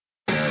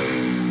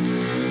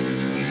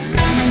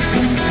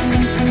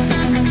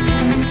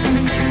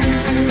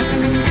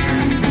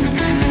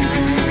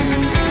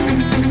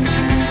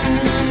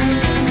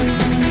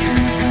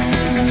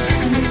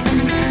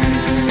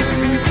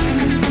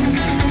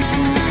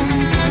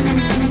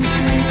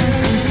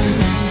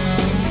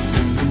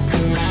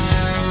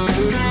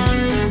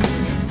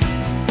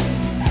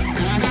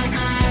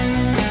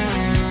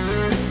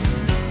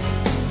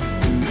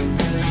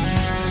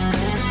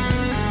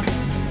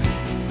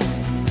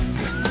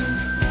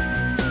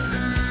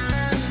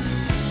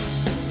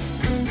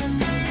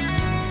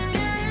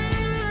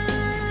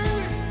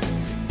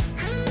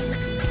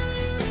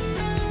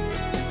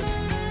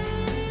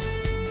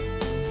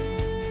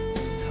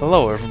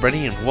Hello,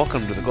 everybody, and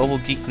welcome to the Global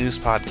Geek News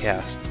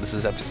Podcast. This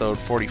is episode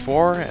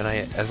 44, and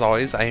as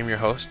always, I am your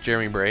host,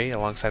 Jeremy Bray,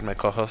 alongside my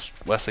co-host,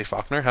 Wesley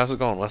Faulkner. How's it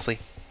going, Wesley?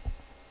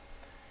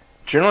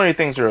 Generally,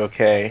 things are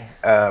okay.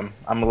 I'm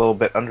a little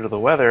bit under the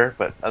weather,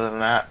 but other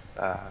than that,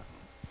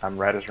 I'm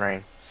right as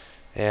rain.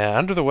 Yeah,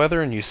 under the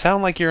weather, and you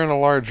sound like you're in a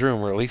large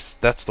room, or at least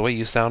that's the way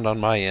you sound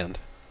on my end.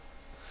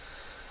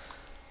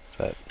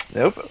 But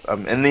Nope,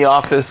 I'm in the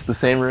office, the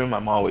same room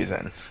I'm always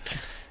in.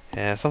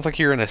 yeah, it sounds like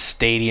you're in a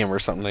stadium or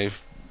something.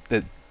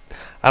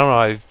 I don't know.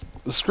 I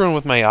was screwing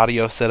with my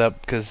audio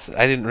setup because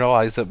I didn't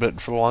realize it, but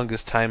for the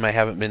longest time I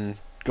haven't been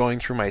going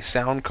through my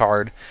sound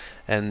card,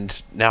 and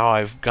now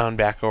I've gone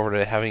back over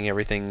to having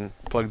everything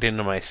plugged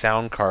into my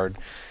sound card,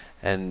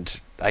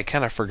 and I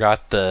kind of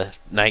forgot the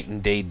night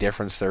and day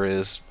difference there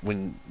is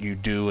when you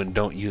do and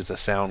don't use a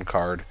sound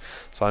card.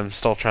 So I'm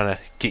still trying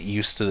to get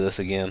used to this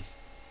again.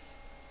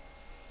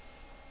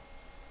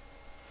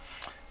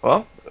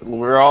 Well,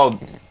 we're all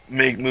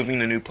moving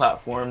to new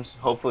platforms.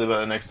 Hopefully, by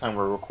the next time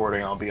we're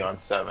recording, I'll be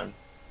on 7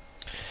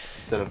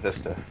 instead of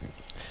Vista.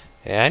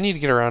 Yeah, I need to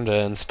get around to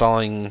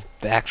installing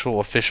the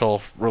actual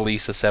official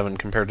release of 7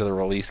 compared to the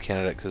release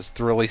candidate, because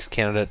the release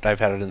candidate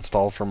I've had it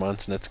installed for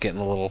months and it's getting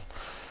a little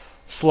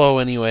slow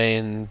anyway,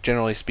 and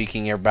generally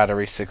speaking, about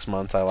every 6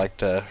 months I like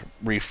to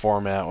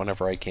reformat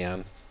whenever I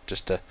can,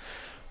 just to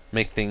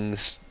make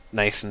things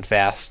nice and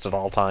fast at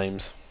all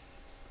times.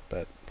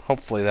 But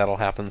hopefully that'll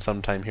happen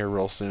sometime here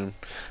real soon.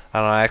 I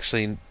don't know,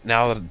 actually,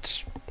 now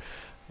that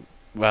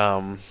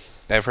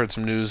I've heard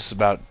some news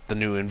about the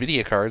new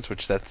Nvidia cards,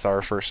 which that's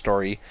our first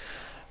story,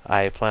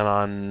 I plan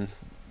on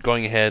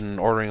going ahead and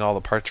ordering all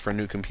the parts for a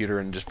new computer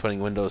and just putting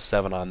Windows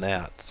 7 on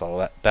that.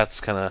 So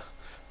that's kind of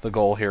the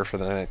goal here for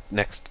the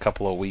next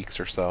couple of weeks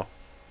or so.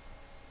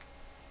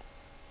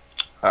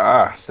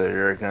 So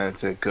you're gonna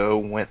go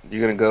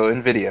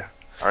Nvidia,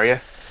 are you?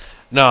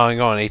 No, I'm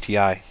going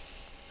ATI.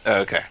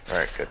 Okay, all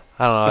right, good.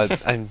 I don't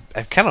know.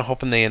 I'm kind of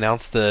hoping they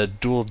announce the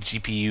dual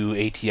GPU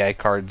ATI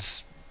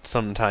cards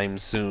sometime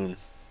soon.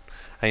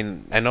 I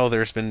know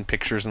there's been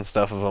pictures and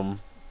stuff of them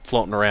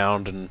floating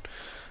around, and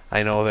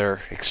I know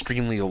they're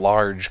extremely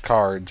large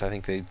cards. I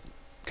think they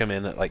come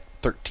in at like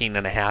 13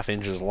 and a half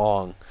inches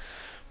long.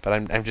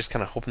 But I'm just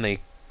kind of hoping they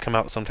come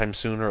out sometime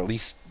soon, or at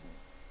least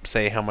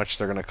say how much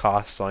they're going to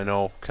cost, so I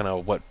know kind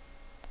of what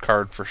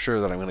card for sure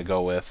that I'm going to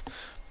go with.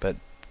 But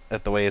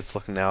at the way it's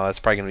looking now, that's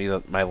probably going to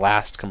be my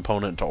last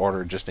component to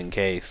order just in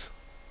case.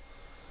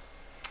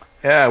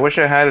 Yeah, I wish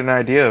I had an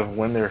idea of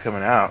when they were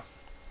coming out.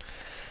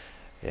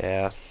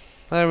 Yeah,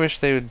 I wish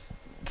they would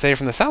say,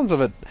 from the sounds of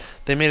it,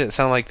 they made it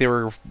sound like they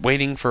were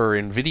waiting for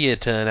Nvidia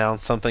to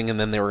announce something, and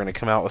then they were going to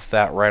come out with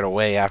that right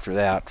away after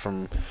that.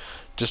 From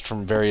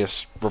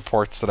various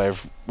reports that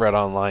I've read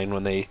online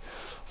when they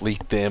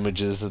leaked the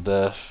images of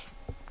the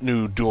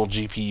new dual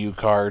GPU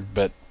card,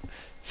 but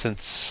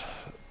since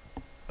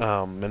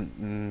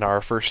in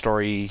our first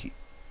story,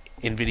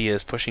 Nvidia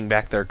is pushing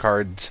back their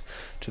cards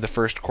to the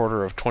first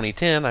quarter of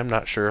 2010, I'm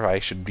not sure if I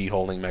should be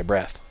holding my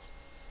breath.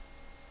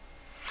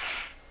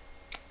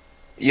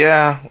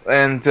 Yeah,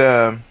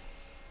 and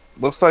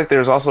looks like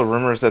there's also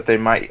rumors that they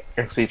might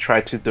actually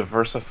try to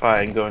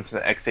diversify and go into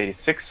the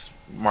x86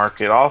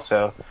 market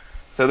also.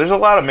 So there's a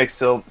lot of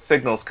mixed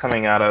signals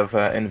coming out of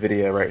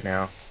Nvidia right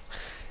now.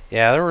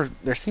 Yeah,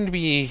 there seemed to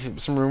be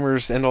some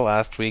rumors end of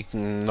last week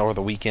and over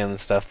the weekend and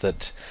stuff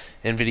that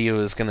Nvidia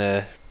was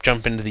gonna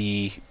jump into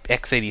the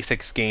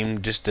x86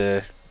 game just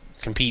to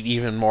compete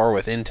even more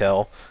with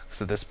Intel.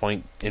 Because at this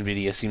point,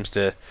 Nvidia seems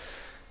to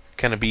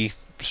kind of be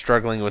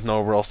struggling with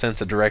no real sense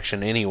of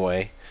direction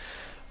anyway.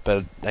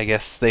 But I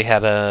guess they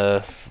had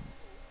a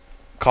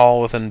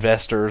call with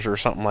investors or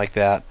something like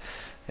that,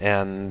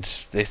 and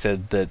they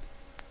said that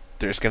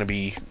there's going to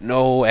be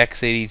no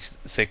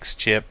x86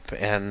 chip,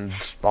 and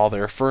all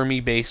their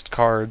Fermi-based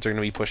cards are going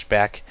to be pushed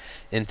back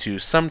into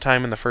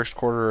sometime in the first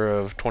quarter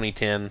of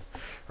 2010,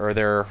 or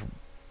their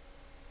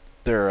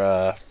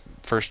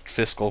first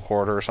fiscal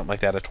quarter or something like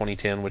that of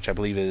 2010, which I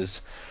believe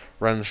is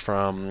runs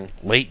from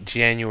late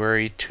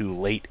January to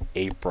late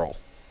April.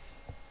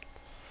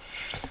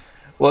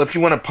 Well, if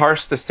you want to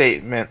parse the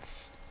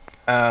statements,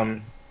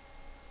 um,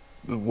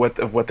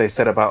 what they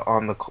said about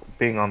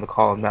being on the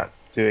call and not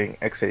doing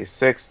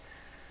x86,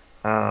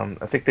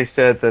 I think they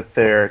said that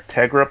their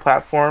Tegra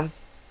platform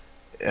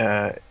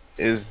uh,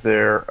 is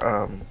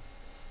their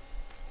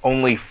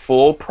only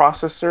full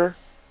processor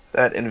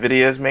that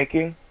Nvidia is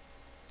making.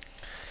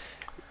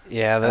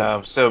 Yeah,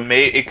 that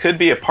It could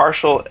be a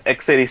partial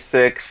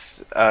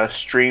x86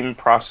 stream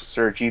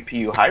processor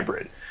GPU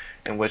hybrid,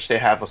 in which they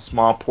have a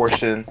small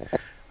portion,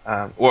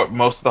 or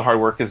most of the hard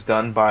work is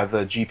done by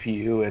the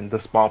GPU, and the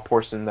small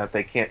portion that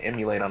they can't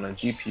emulate on a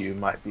GPU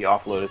might be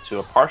offloaded to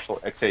a partial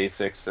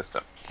x86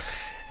 system.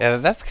 Yeah,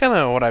 that's kind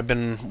of what I've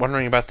been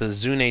wondering about the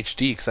Zune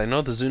HD, because I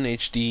know the Zune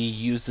HD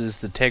uses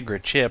the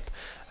Tegra chip,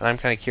 and I'm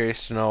kind of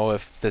curious to know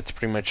if that's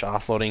pretty much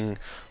offloading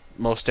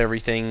most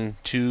everything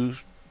to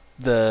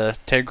the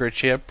Tegra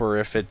chip, or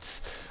if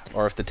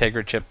the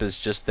Tegra chip is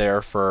just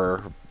there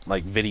for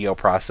like video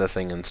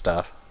processing and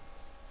stuff.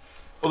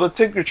 Well, the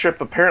Tigger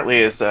chip apparently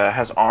is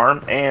has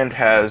ARM and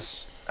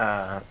has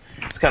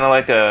it's kind of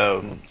like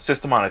a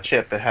system on a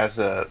chip. It has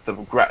the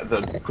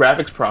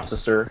graphics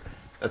processor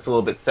that's a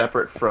little bit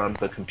separate from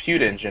the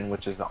compute engine,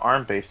 which is the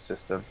ARM based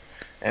system,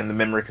 and the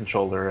memory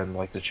controller and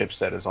like the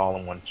chipset is all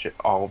in one chip.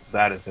 All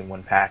that is in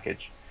one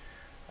package.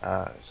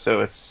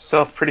 So it's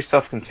pretty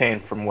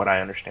self-contained from what I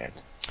understand.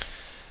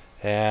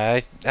 Yeah,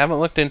 I haven't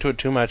looked into it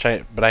too much,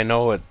 but I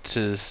know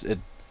it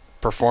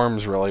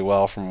performs really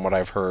well from what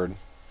I've heard.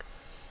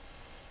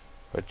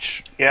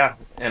 Which Yeah,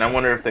 and I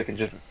wonder if they can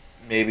just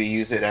maybe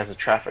use it as a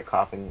traffic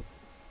cop and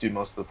do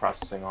most of the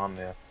processing on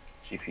the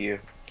GPU.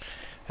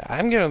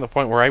 I'm getting to the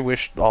point where I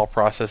wish all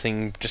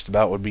processing just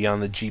about would be on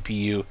the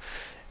GPU,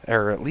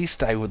 or at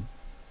least I would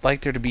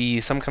like there to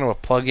be some kind of a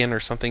plug-in or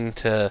something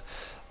to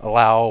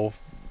allow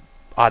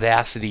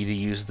Audacity to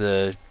use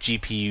the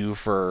GPU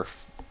for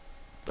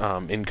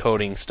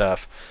encoding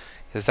stuff,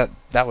 because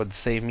that would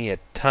save me a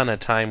ton of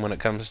time when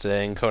it comes to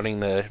encoding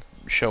the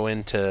show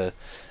into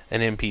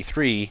an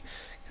MP3.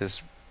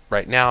 Because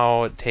right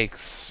now it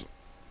takes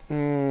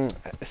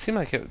it seemed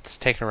like it's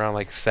taken around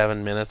like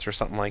 7 minutes or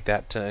something like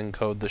that to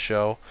encode the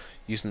show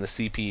using the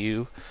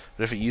CPU.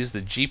 But if it used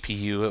the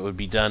GPU, it would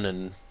be done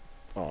in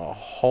a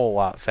whole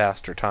lot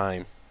faster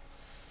time.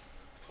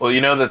 Well,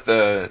 you know that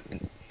the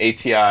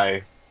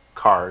ATI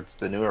cards,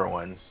 the newer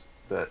ones,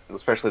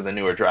 especially the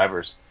newer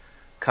drivers,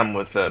 come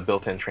with a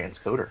built-in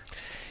transcoder.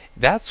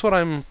 That's what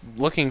I'm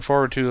looking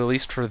forward to, at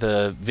least for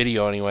the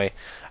video anyway.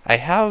 I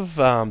have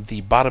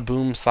the Bada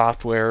Boom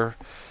software.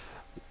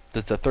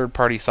 That's a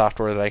third-party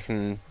software that I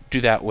can do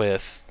that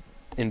with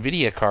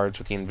NVIDIA cards,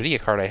 with the NVIDIA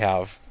card I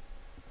have.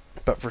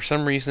 But for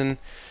some reason,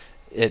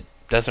 it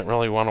doesn't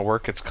really want to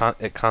work.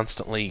 It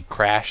constantly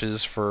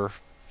crashes for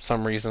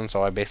some reason,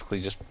 so I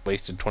basically just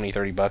wasted 20,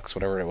 $30,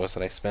 whatever it was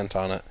that I spent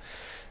on it.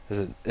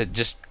 It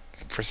just,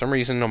 for some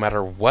reason, no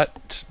matter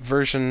what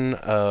version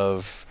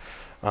of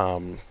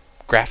um,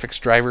 graphics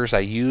drivers I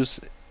use,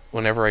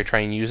 whenever I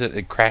try and use it,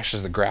 it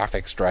crashes the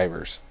graphics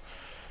drivers,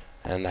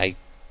 and I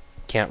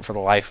can't for the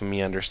life of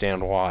me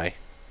understand why.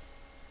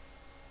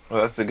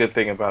 Well, that's the good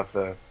thing about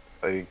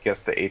I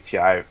guess, the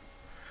ATI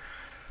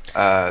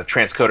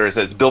transcoder is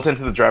that it's built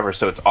into the driver,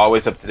 so it's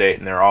always up to date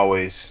and they're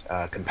always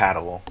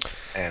compatible,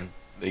 and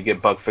you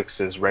get bug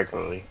fixes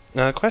regularly.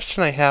 Now, the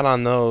question I had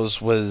on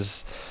those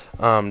was,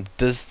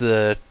 does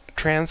the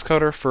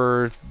transcoder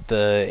for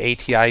the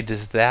ATI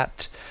does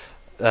that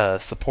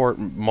support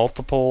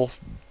multiple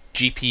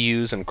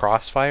GPUs and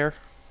Crossfire?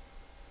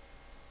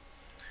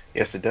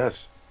 Yes, it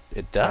does.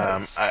 It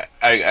does.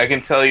 I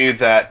can tell you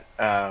that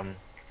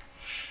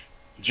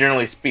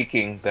generally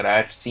speaking, that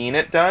I've seen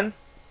it done.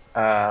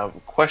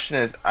 Question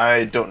is,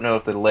 I don't know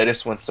if the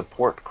latest ones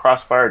support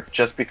Crossfire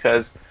just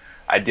because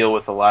I deal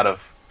with a lot of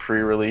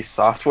pre-release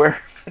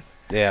software.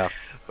 Yeah.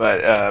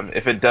 But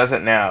if it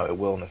doesn't now, it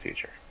will in the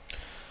future.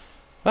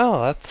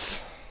 Well, that's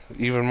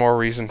even more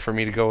reason for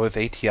me to go with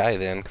ATI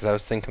then, because I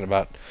was thinking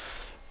about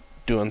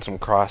doing some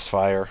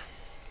Crossfire,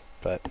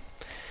 but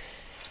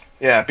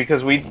Yeah,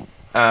 because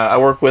I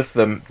work with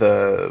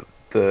the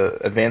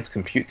advanced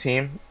compute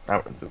team.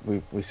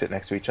 We sit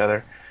next to each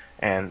other,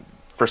 and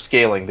for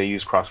scaling, they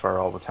use Crossfire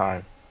all the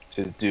time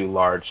to do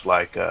large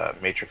like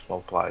matrix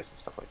multiplies and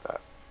stuff like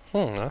that.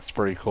 that's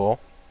pretty cool.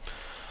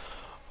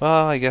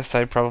 Well, I guess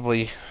I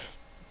probably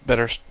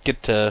better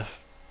get to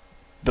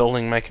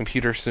building my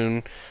computer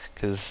soon,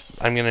 because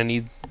I'm gonna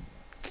need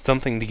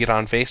something to get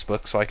on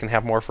Facebook so I can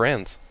have more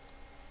friends.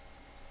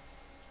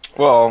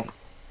 Well,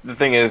 the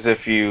thing is,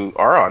 if you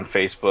are on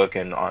Facebook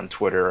and on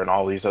Twitter and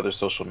all these other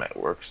social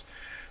networks,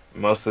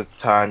 most of the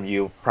time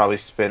you probably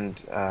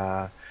spend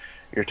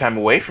your time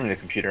away from the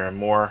computer and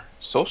more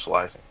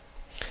socializing.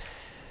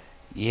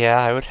 Yeah,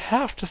 I would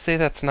have to say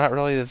that's not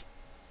really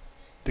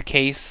the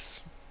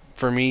case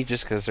for me,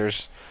 just because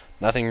there's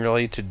nothing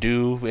really to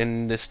do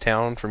in this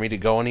town for me to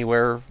go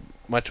anywhere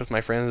much with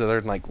my friends other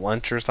than like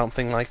lunch or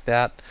something like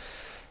that.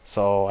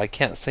 So I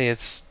can't say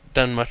it's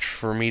done much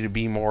for me to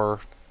be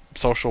more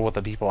social with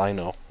the people I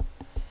know.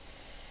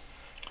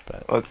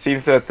 But Well, it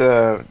seems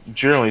that,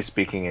 generally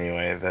speaking,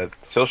 anyway, that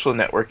social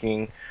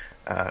networking,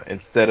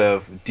 instead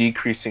of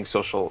decreasing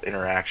social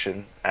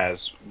interaction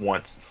as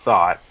once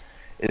thought,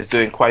 is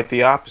doing quite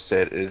the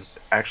opposite. Is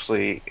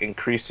actually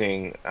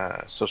increasing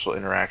social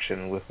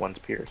interaction with one's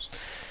peers.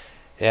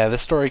 yeah,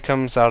 this story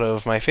comes out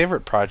of my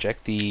favorite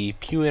project, the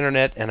Pew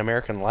Internet and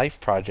American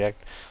Life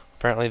project.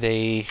 Apparently,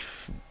 they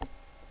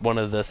one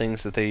of the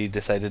things that they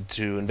decided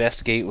to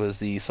investigate was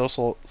the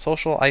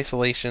social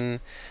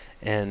isolation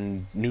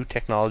and new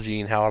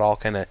technology and how it all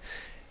kind of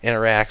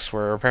interacts.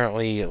 Where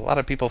apparently a lot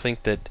of people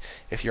think that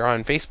if you're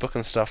on Facebook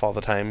and stuff all the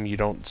time, you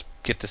don't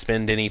get to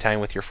spend any time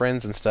with your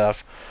friends and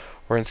stuff.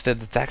 Where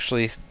instead,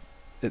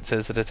 it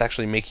says that it's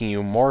actually making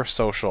you more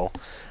social.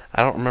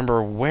 I don't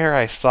remember where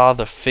I saw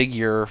the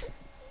figure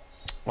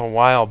a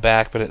while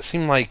back, but it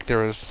seemed like there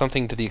was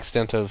something to the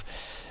extent of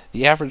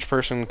the average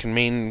person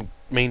can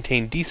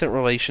maintain decent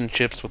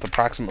relationships with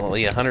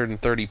approximately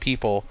 130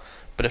 people,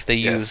 but if they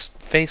Yes. use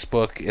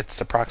Facebook, it's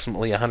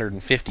approximately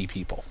 150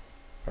 people,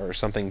 or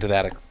something to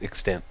that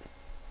extent.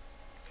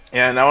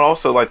 Yeah, and I would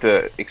also like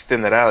to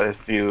extend that out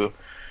if you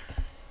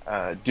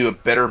do a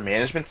better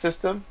management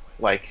system,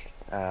 like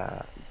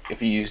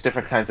if you use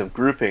different kinds of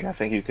grouping, I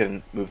think you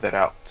can move that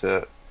out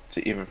to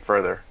even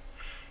further,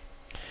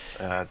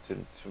 to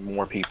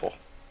more people.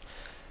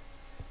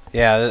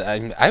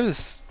 Yeah, I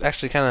was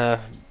actually kind of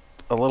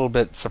a little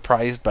bit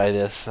surprised by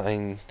this. I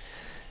mean,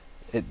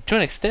 to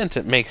an extent,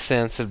 it makes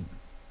sense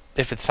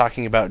if it's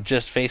talking about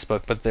just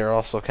Facebook, but they're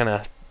also kind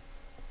of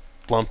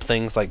lump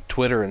things like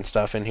Twitter and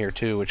stuff in here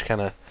too, which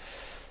kind of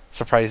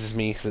surprises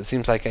me because it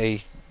seems like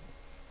I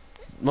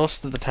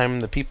most of the time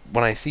the people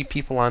when I see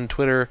people on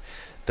Twitter,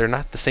 they're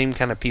not the same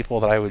kind of people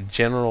that I would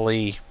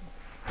generally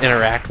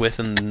interact with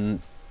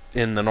in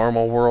the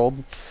normal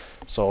world.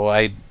 So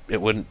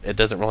it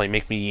doesn't really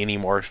make me any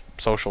more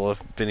social.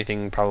 If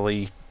anything,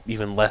 probably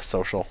even less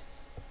social.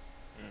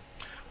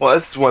 Well,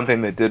 that's one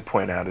thing they did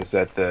point out is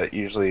that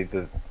usually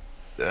the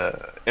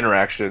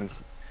interactions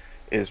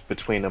is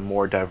between a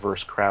more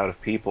diverse crowd of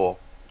people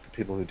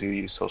who do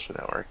use social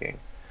networking.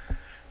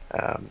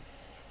 Um,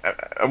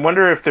 I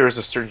wonder if there is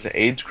a certain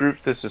age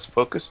group this is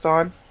focused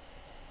on,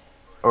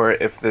 or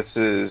if this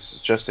is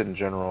just in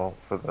general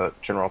for the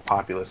general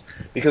populace.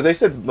 Because they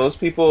said most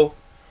people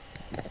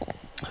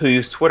who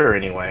use Twitter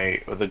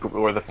anyway,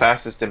 or the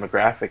fastest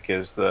demographic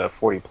is the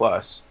 40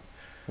 plus.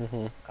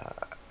 Hmm.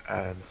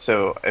 And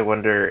so I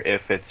wonder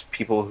if it's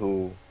people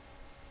who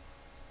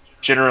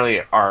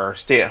generally are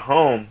stay at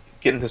home,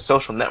 get into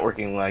social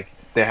networking like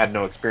they had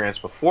no experience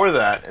before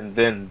that, and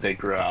then they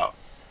grew out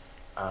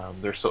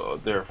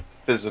their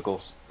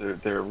physical,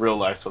 their real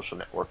life social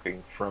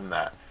networking from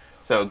that.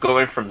 So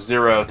going from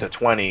 0 to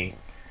 20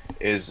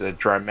 is a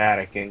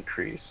dramatic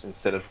increase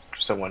instead of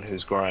someone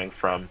who's growing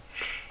from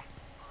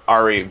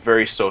already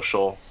very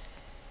social,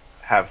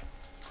 have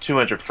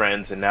 200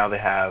 friends, and now they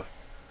have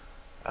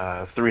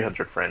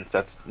 300 friends.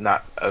 That's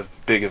not as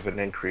big of an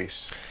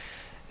increase.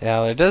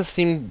 Yeah, it does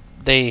seem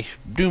they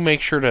do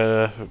make sure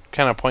to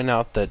kind of point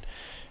out that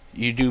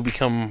you do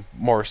become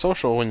more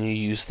social when you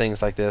use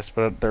things like this,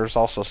 but there's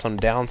also some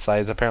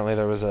downsides. Apparently,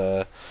 there was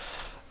a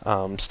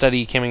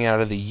study coming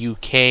out of the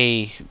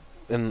UK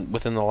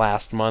within the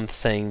last month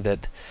saying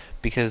that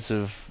because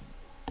of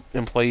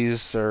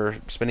employees are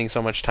spending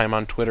so much time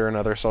on Twitter and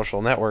other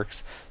social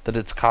networks, that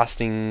it's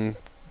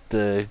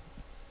the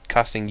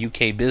costing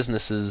UK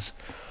businesses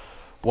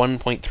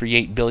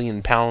 1.38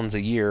 billion pounds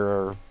a year,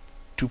 or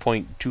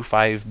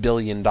 2.25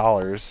 billion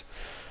dollars,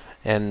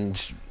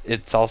 and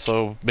it's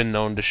also been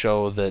known to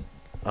show that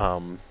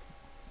um,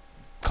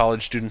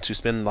 college students who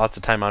spend lots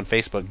of time on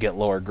Facebook get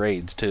lower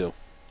grades too.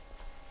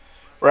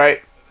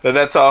 Right. But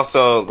that's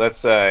also, let's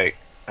say,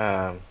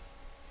 um,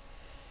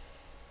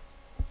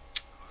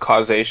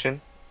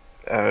 causation.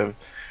 Um,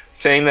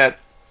 saying that,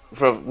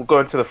 we'll go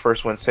into the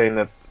first one, saying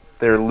that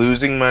they're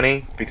losing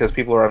money because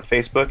people are on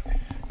Facebook.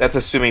 That's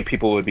assuming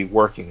people would be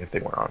working if they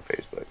weren't on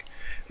Facebook.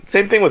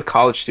 Same thing with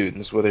college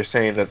students, where they're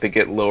saying that they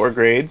get lower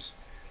grades.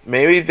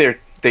 Maybe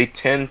they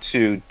tend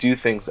to do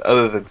things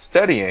other than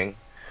studying,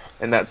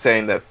 and not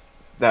saying that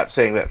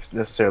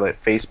necessarily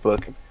that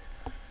Facebook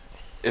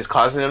is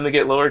causing them to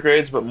get lower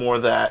grades, but more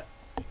that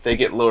they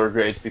get lower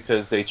grades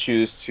because they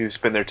choose to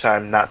spend their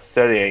time not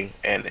studying,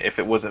 and if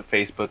it wasn't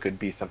Facebook, it'd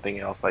be something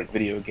else like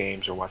video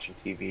games or watching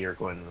TV or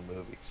going to the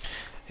movies.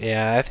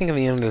 Yeah, I think in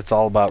the end it's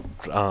all about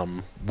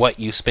what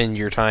you spend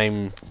your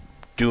time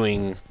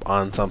doing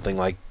on something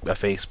like a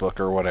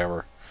Facebook or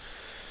whatever,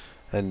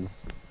 and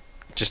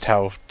just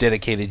how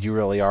dedicated you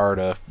really are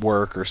to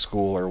work or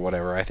school or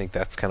whatever. I think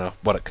that's kind of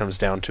what it comes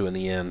down to in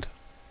the end.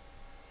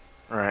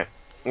 All right.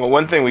 Well,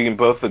 one thing we can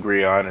both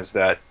agree on is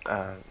that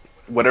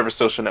whatever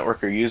social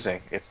network you're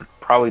using, it's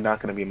probably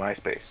not going to be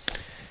MySpace.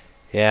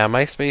 Yeah,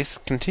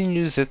 MySpace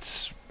continues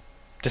its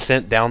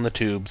descent down the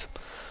tubes.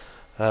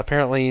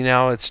 Apparently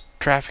now its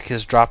traffic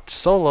has dropped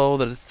so low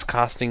that it's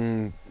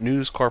costing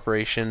News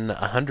Corporation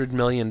 $100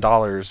 million,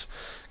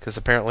 because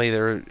apparently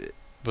there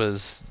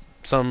was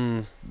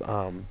some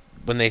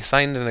when they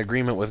signed an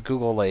agreement with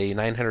Google, a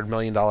 $900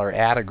 million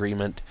ad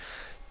agreement.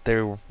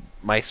 There,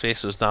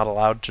 MySpace was not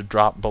allowed to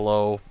drop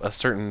below a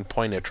certain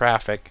point of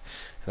traffic,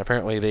 and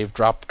apparently they've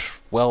dropped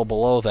well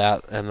below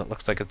that, and it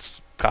looks like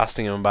it's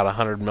costing them about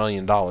 $100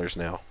 million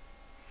now.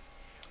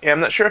 Yeah, I'm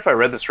not sure if I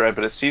read this right,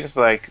 but it seems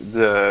like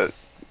the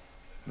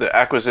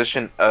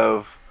acquisition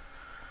of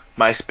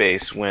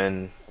MySpace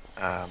when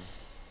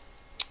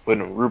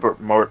Rupert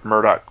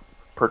Murdoch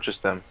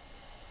purchased them,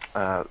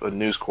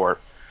 News Corp,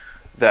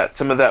 that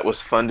some of that was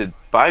funded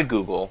by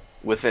Google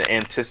with an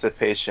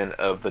anticipation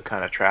of the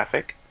kind of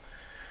traffic.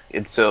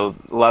 And so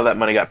a lot of that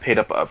money got paid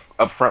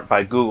up front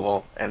by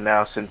Google, and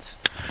now since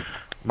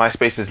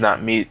MySpace is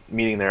not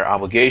meeting their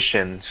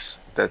obligations,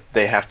 that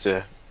they have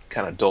to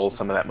kind of dole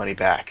some of that money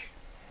back.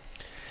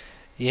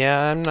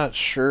 Yeah, I'm not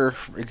sure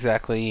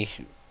exactly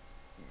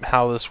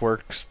how this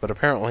works, but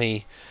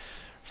apparently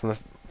from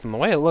the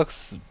way it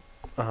looks,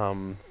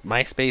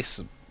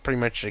 MySpace pretty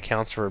much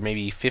accounts for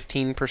maybe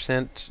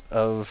 15%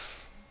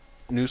 of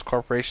News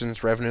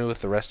Corporation's revenue,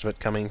 with the rest of it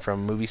coming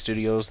from movie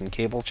studios and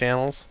cable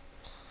channels.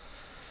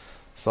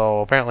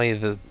 So apparently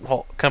the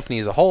whole company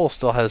as a whole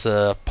still has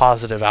a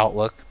positive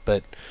outlook,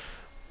 but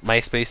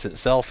MySpace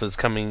itself is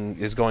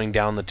going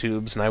down the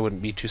tubes, and I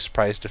wouldn't be too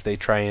surprised if they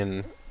try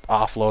and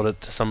offload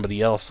it to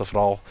somebody else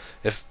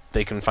if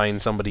they can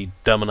find somebody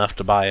dumb enough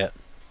to buy it.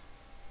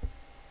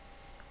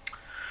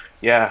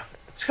 Yeah,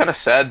 it's kind of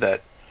sad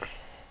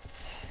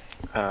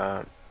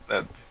uh,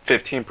 that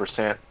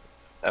 15%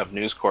 of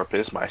News Corp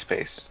is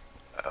MySpace,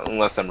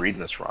 unless I'm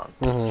reading this wrong.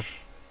 Mm-hmm.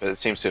 But it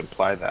seems to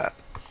imply that,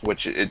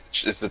 which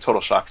it's a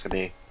total shock to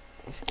me.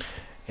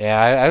 Yeah,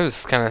 I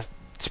was kind of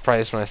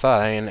surprised when I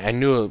saw it. I mean, I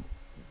knew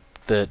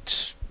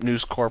that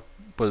News Corp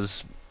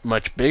was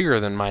much bigger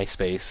than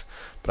MySpace,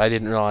 but I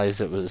didn't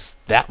realize it was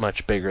that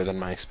much bigger than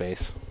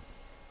MySpace.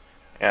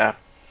 Yeah,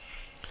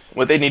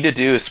 what they need to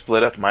do is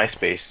split up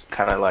MySpace,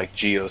 kind of like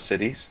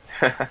GeoCities,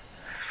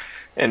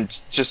 and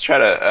just try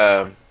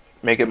to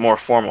make it more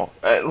formal.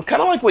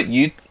 Kind of like what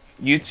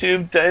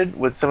YouTube did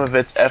with some of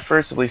its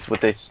efforts. At least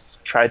what they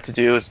tried to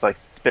do is like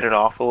spin it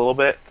off a little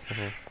bit.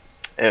 Mm-hmm.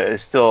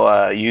 It's still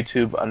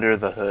YouTube under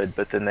the hood,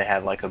 but then they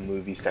had like a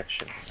movie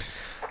section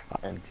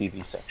and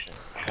TV section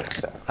kind of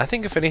stuff. I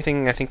think if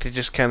anything, I think they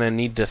just kind of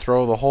need to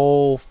throw the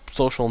whole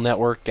social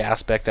network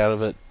aspect out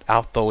of it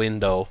out the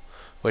window,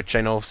 which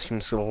I know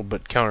seems a little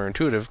bit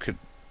counterintuitive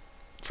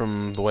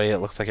from the way it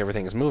looks like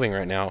everything is moving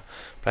right now.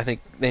 But I think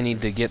they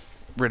need to get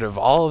rid of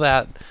all of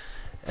that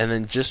and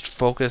then just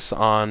focus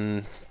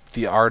on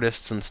the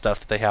artists and stuff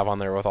that they have on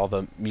there with all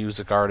the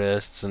music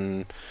artists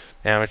and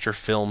amateur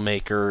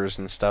filmmakers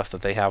and stuff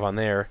that they have on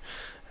there,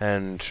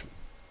 and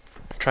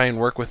try and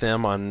work with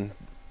them on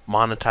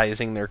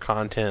monetizing their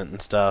content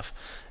and stuff,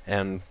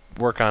 and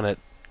work on it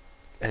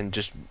and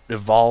just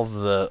evolve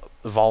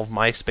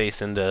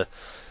MySpace into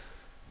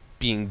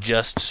being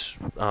just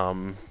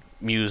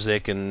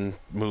music and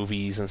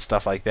movies and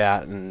stuff like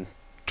that, and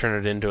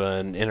turn it into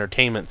an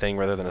entertainment thing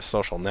rather than a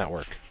social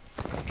network.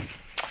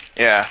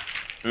 Yeah,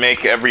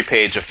 make every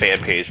page a fan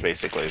page,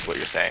 basically, is what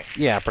you're saying.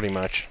 Yeah, pretty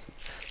much.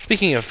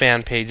 Speaking of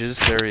fan pages,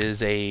 there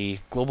is a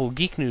Global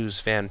Geek News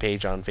fan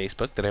page on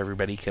Facebook that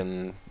everybody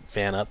can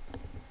fan up.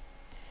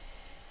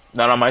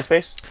 Not on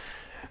MySpace.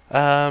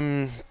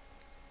 Um,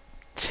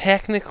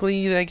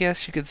 Technically, I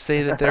guess you could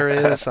say that there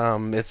is.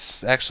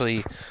 It's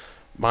actually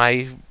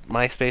my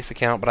MySpace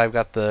account, but I've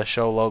got the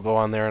show logo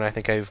on there, and I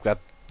think I've got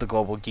the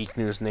Global Geek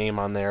News name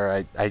on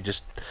there. I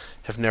just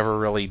have never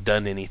really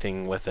done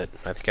anything with it.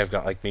 I think I've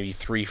got like maybe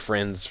 3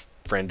 friends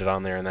friended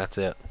on there, and that's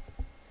it.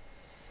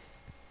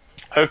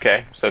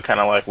 Okay, so kind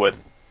of like what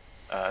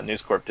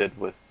News Corp did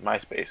with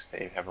MySpace.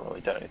 They haven't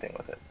really done anything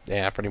with it.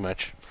 Yeah, pretty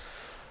much.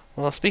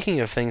 Well, speaking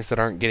of things that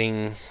aren't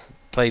getting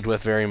played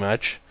with very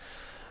much,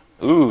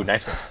 Ooh,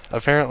 nice one.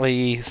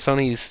 apparently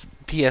Sony's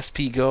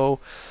PSP Go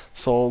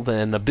sold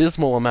an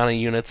abysmal amount of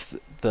units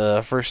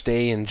the first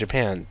day in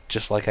Japan,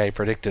 just like I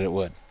predicted it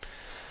would.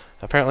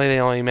 Apparently, they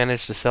only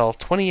managed to sell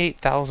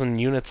 28,000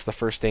 units the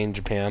first day in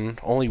Japan,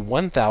 only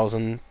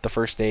 1,000 the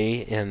first day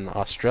in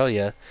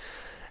Australia,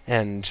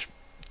 and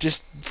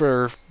just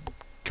for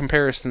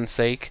comparison's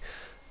sake,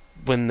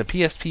 when the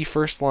PSP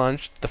first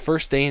launched, the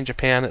first day in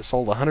Japan it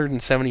sold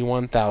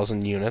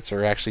 171,000 units,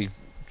 or actually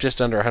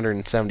just under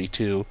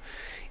 172.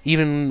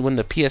 Even when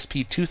the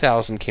PSP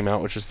 2000 came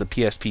out, which was the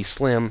PSP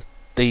Slim,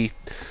 they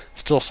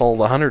still sold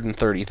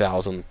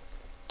 130,000.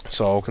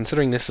 So,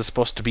 considering this is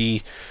supposed to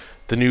be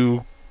the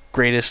new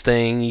greatest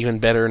thing, even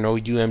better, no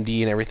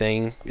UMD and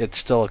everything, it's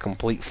still a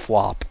complete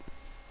flop.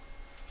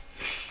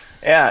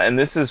 Yeah, and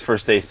this is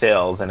first day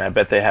sales, and I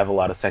bet they have a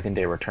lot of second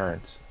day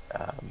returns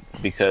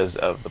because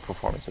of the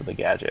performance of the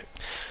gadget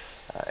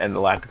and the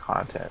lack of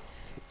content.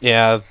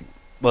 Yeah,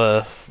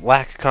 the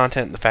lack of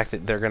content, the fact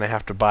that they're going to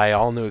have to buy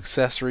all new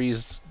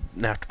accessories,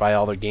 and have to buy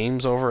all their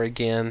games over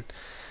again,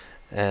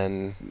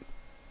 and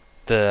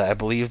I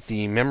believe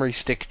the memory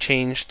stick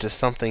changed to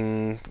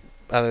something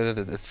other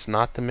than it's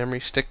not the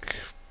memory stick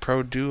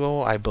Pro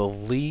Duo, I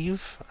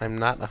believe. I'm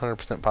not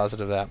 100%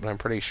 positive of that, but I'm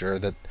pretty sure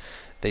that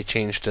they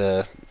changed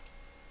to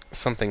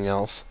something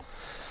else.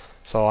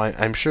 So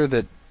I'm sure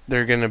that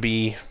there are going to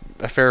be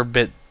a fair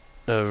bit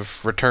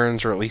of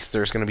returns, or at least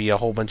there's going to be a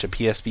whole bunch of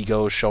PSP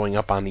Go's showing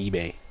up on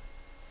eBay.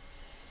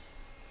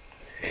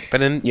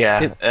 But in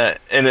Yeah,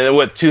 it, and then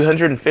what?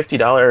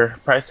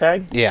 $250 price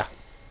tag? yeah,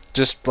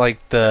 just like Uh,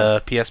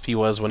 the PSP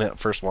was when it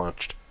first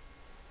launched.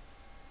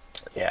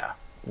 yeah.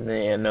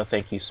 Yeah, no,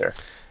 thank you, sir.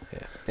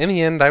 Yeah. In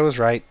the end, I was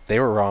right. They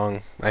were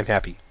wrong. I'm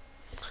happy.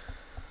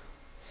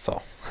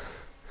 So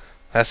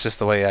that's just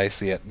the way I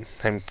see it.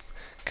 I'm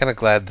kind of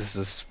glad this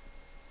is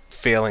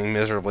failing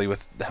miserably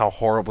with how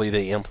horribly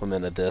they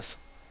implemented this.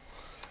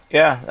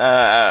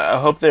 Yeah, I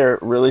hope they're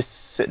really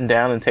sitting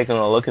down and taking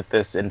a look at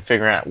this and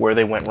figuring out where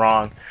they went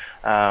wrong.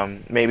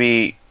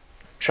 Maybe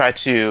try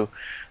to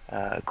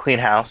clean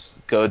house,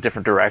 go a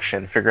different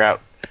direction, figure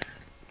out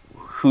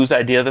whose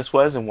idea this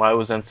was and why it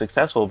was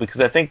unsuccessful.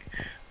 Because I think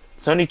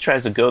Sony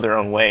tries to go their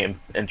own way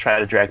and try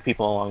to drag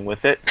people along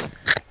with it.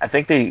 I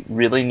think they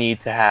really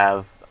need to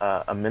have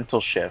a mental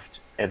shift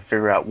and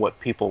figure out what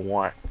people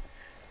want,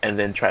 and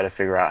then try to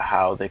figure out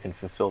how they can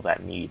fulfill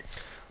that need.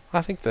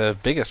 I think the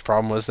biggest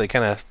problem was they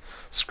kind of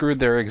screwed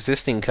their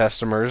existing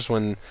customers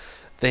when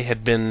they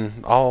had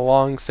been all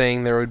along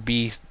saying there would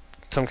be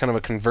some kind of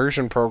a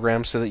conversion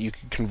program so that you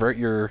could convert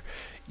your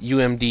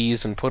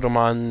UMDs and put them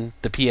on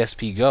the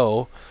PSP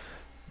Go.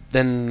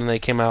 Then they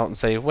came out and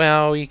say,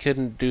 well, we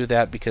couldn't do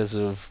that because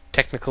of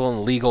technical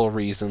and legal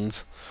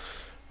reasons,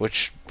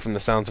 which, from the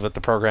sounds of it,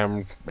 the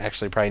program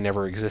actually probably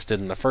never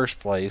existed in the first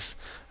place.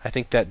 I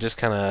think that just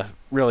kind of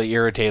really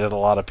irritated a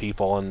lot of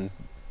people and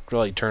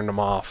really turned them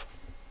off.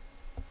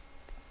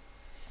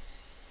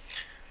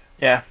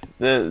 Yeah,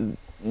 the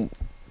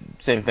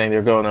same thing.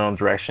 They're going their own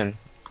direction.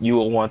 You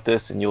will want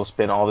this, and you'll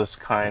spend all this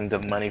kind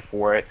of money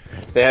for it.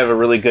 They have a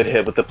really good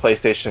hit with the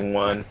PlayStation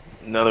 1,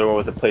 another one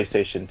with the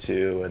PlayStation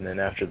 2, and then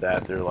after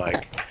that, they're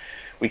like,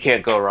 we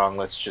can't go wrong.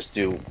 Let's just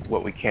do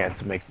what we can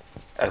to make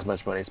as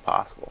much money as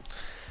possible.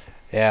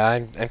 Yeah,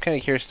 I'm kind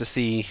of curious to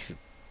see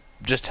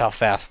just how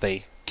fast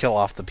they kill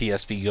off the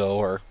PSP Go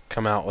or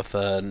come out with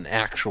an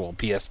actual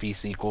PSP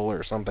sequel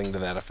or something to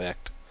that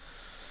effect.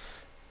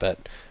 But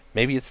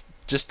maybe it's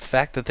just the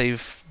fact that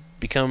they've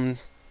become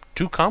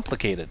too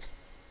complicated.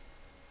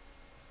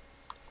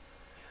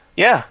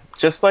 Yeah,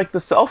 just like the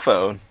cell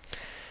phone.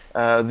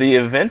 The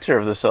inventor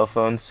of the cell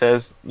phone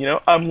says,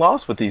 I'm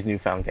lost with these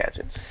newfound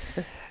gadgets.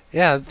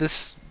 Yeah,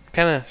 this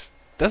kind of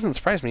doesn't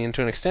surprise me, and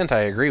to an extent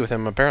I agree with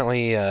him.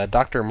 Apparently,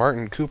 Dr.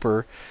 Martin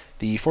Cooper,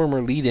 the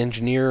former lead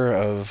engineer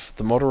of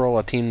the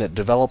Motorola team that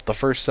developed the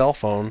first cell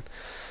phone,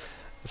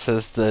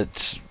 says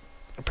that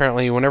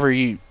apparently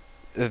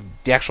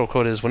the actual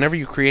quote is, whenever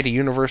you create a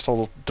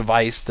universal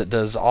device that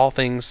does all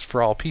things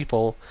for all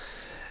people,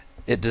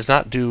 it does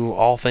not do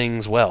all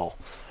things well.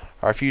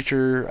 Our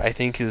future, I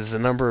think, is a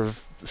number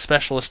of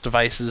specialist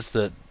devices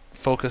that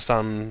focus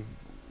on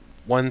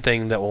one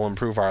thing that will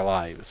improve our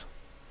lives.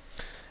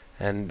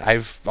 And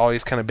I've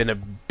always kind of been a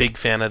big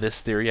fan of this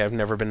theory. I've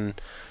never been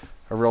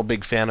a real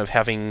big fan of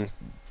having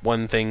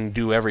one thing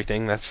do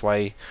everything. That's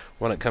why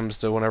when it comes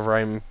to whenever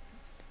I'm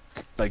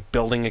like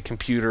building a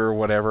computer or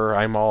whatever,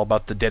 I'm all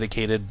about the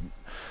dedicated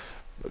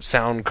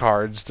sound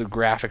cards, the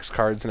graphics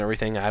cards and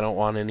everything. I don't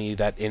want any of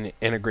that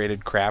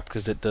integrated crap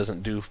because it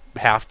doesn't do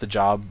half the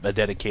job a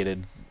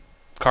dedicated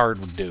card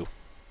would do.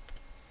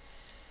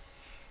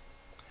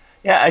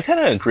 Yeah, I kind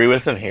of agree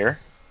with him here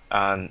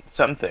on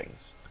some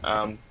things.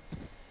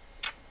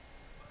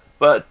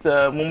 But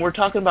when we're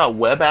talking about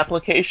web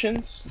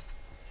applications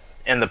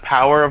and the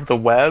power of the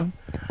web,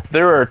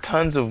 there are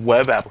tons of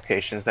web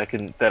applications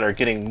that are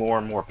getting more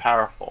and more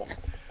powerful.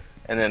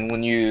 And then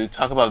when you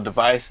talk about a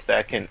device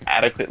that can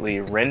adequately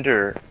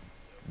render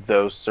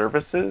those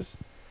services,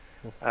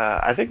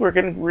 I think we're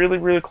getting really,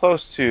 really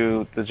close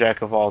to the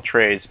jack of all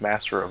trades,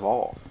 master of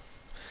all.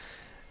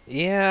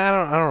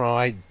 Yeah, I don't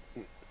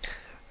know.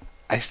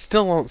 I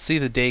still don't see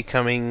the day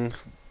coming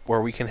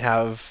where we can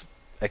have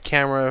a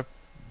camera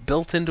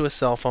built into a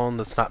cell phone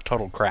that's not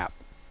total crap.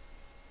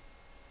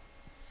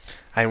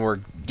 And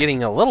we're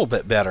getting a little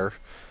bit better,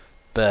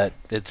 but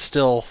it's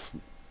still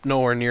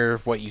nowhere near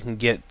what you can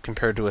get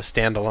compared to a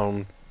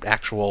standalone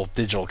actual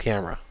digital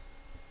camera.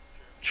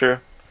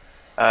 Sure.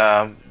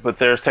 But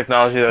there's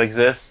technology that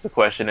exists. The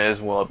question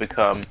is, will it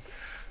become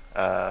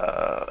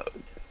uh,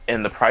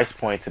 in the price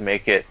point to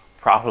make it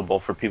profitable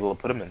for people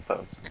to put them in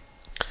phones?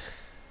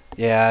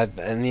 Yeah,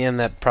 in the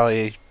end, that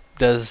probably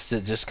does.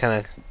 It just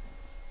kind of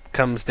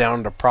comes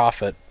down to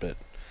profit, but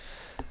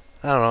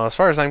I don't know. As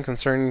far as I'm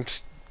concerned,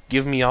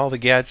 give me all the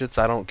gadgets.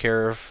 I don't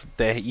care if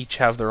they each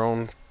have their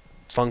own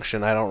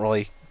function. I don't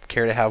really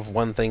care to have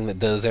one thing that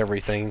does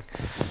everything,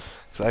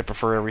 because I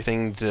prefer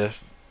everything to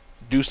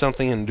do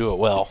something and do it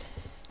well.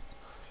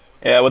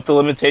 Yeah, with the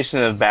limitation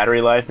of battery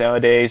life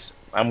nowadays,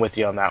 I'm with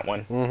you on that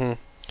one. Hmm.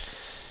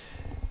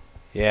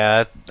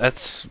 Yeah,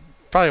 that's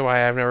probably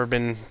why I've never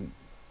been.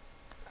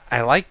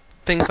 I like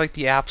things like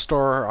the App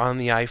Store on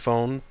the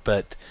iPhone,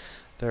 but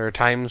there are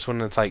times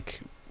when it's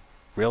like,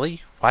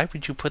 really? Why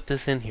would you put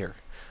this in here?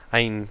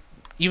 I mean,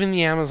 even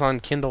the Amazon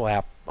Kindle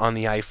app on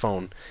the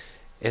iPhone,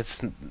 it's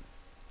the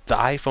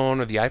iPhone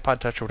or the iPod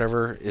Touch or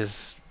whatever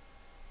is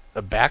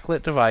a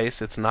backlit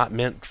device. It's not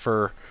meant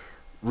for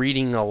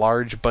reading a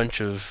large bunch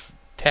of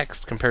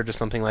text compared to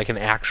something like an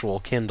actual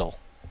Kindle.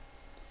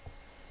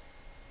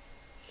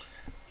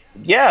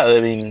 Yeah, I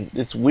mean,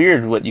 it's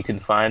weird what you can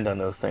find on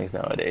those things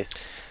nowadays.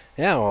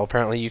 Yeah, well,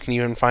 apparently you can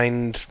even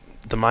find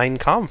the Mein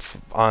Kampf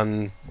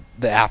on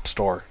the App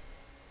Store.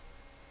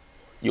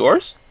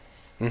 Yours?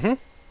 Hmm.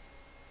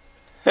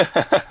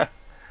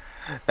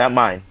 Not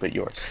mine, but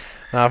yours.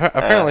 Now, Uh,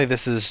 apparently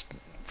this is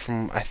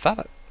from. I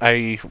thought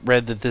I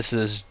read that this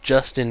is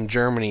just in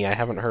Germany. I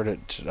haven't heard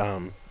it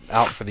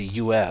out for the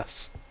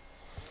U.S.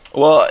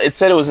 well, it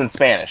said it was in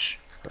Spanish,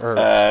 or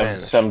so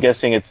Spanish. I'm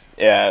guessing it's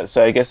yeah.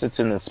 So I guess it's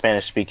in the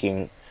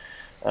Spanish-speaking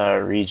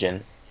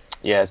region.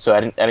 Yeah, so I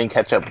didn't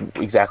catch up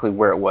exactly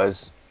where it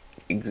was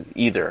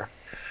either.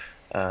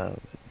 Uh,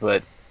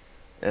 but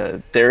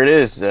there it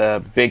is,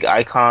 a big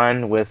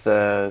icon with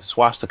a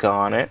swastika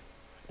on it,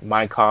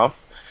 Mein Kampf.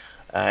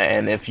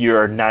 And if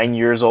you're 9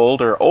 years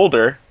old or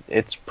older,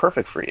 it's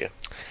perfect for you.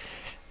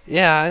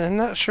 Yeah, I'm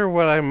not sure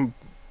what I'm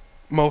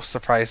most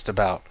surprised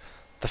about.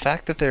 The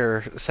fact that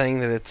they're saying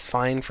that it's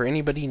fine for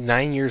anybody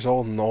 9 years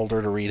old and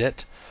older to read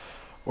it,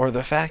 or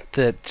the fact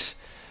that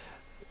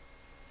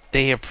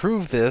they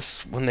approve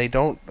this when they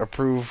don't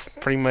approve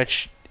pretty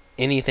much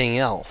anything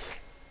else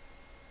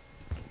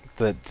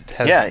that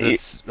has Yeah,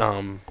 that's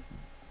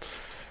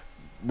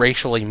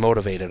racially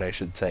motivated, I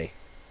should say.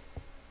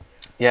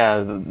 yeah.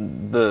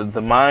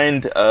 The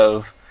mind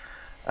uh,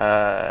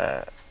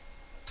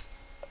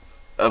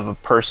 of a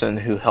person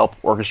who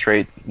helped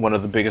orchestrate one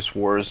of the biggest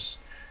wars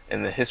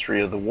in the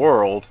history of the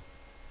world,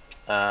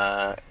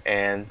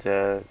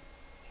 and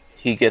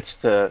he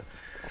gets to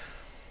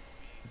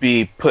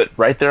be put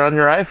right there on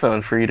your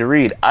iPhone for you to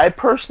read. I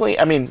personally,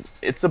 I mean,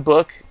 it's a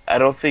book. I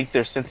don't think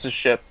there's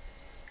censorship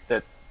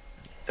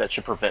that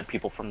should prevent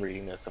people from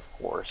reading this, of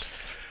course,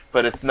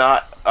 but it's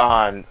not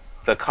on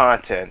the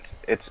content.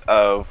 It's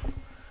of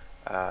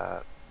uh,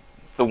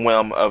 the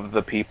whim of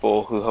the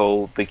people who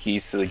hold the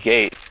keys to the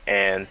gate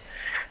and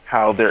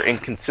how their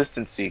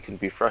inconsistency can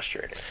be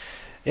frustrating.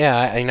 Yeah,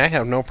 I mean, I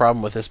have no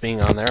problem with this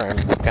being on there.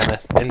 I'm kind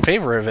of in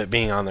favor of it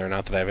being on there.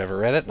 Not that I've ever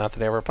read it, not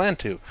that I ever plan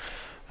to.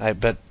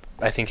 But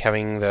I think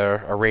having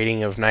a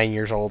rating of 9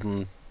 years old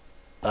and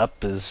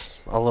up is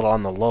a little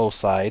on the low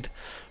side.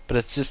 But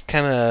it's just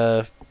kind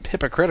of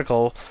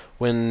hypocritical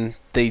when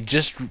they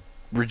just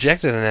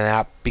rejected an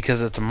app because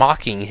it's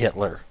mocking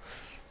Hitler.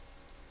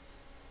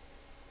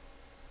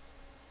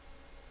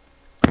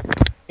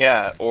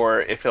 Yeah,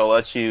 or if it'll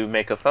let you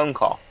make a phone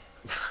call.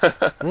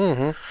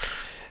 Mm-hmm.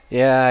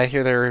 Yeah, I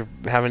hear they're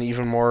having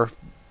even more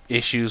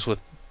issues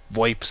with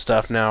VoIP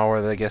stuff now,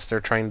 where I guess they're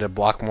trying to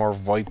block more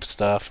VoIP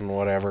stuff and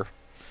whatever.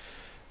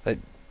 I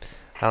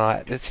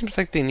don't know. It seems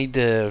like they need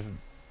to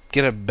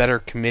get a better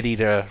committee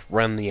to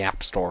run the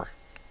App Store.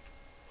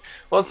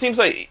 Well, it seems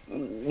like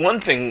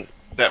one thing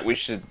that we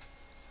should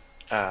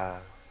uh,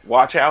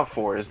 watch out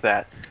for is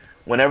that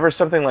whenever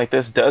something like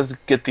this does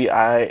get the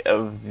eye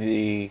of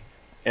the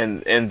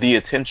and the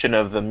attention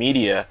of the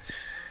media,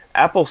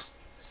 Apple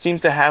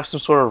seems to have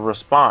some sort of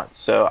response.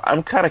 So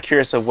I'm kind of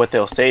curious of what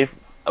they'll say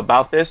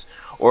about this,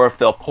 or if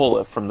they'll pull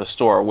it from the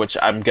store, which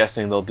I'm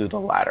guessing they'll do the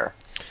latter.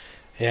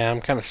 Yeah,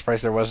 I'm kind of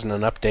surprised there wasn't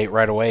an update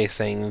right away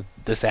saying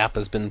this app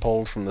has been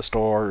pulled from the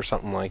store or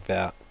something like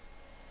that.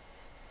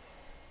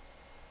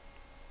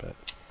 But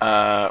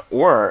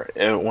Or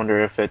I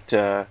wonder if it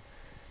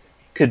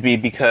could be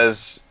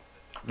because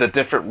the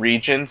different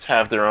regions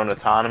have their own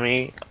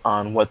autonomy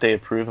on what they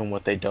approve and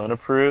what they don't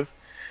approve.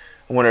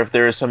 I wonder if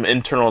there is some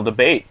internal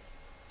debate,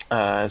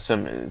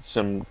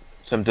 some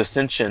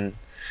dissension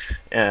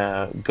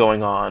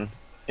going on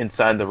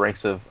inside the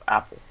ranks of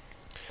Apple.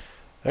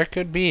 there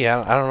could be.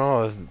 I don't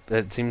know.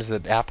 It seems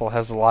that Apple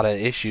has a lot of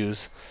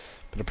issues,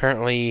 but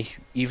apparently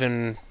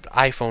even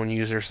iPhone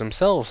users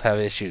themselves have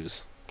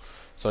issues.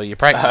 So you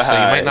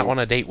might not want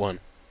to date one.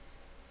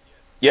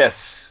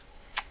 Yes,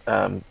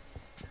 um,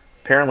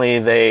 apparently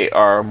they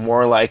are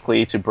more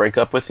likely to break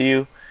up with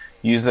you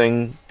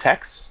using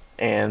text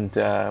and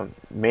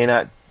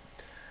may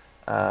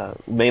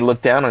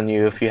look down on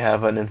you if you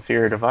have an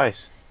inferior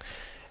device.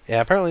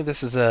 Yeah, apparently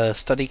this is a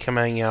study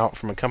coming out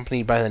from a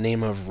company by the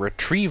name of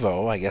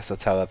Retrievo, I guess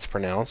that's how that's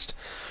pronounced,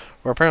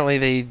 where apparently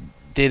they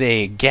did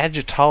a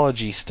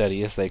gadgetology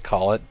study, as they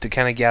call it, to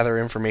kind of gather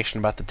information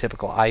about the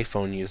typical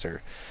iPhone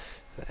user.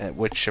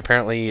 Which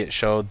apparently it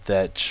showed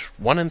that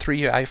 1 in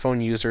 3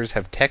 iPhone users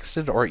have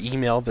texted or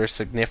emailed their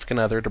significant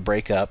other to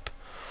break up.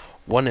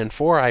 1 in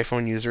 4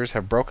 iPhone users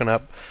have broken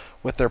up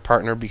with their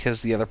partner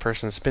because the other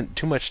person spent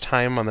too much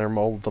time on their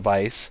mobile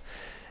device.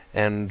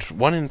 And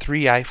 1 in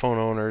 3 iPhone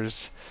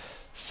owners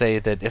say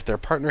that if their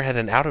partner had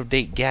an out of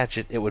date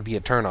gadget, it would be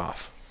a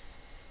turnoff.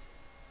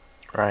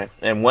 Right,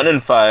 and 1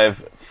 in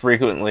 5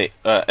 frequently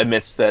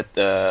admits that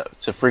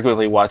to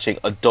frequently watching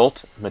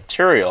adult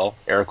material,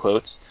 air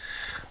quotes,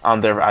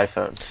 on their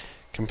iPhones.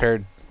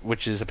 Compared,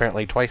 which is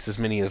apparently twice as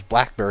many as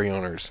BlackBerry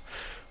owners.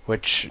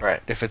 Which,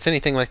 Right. if it's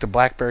anything like the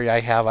BlackBerry I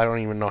have, I don't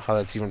even know how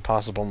that's even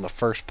possible in the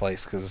first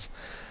place. Because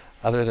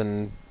other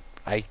than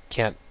I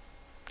can't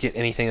get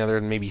anything other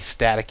than maybe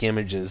static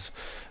images,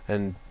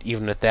 and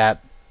even at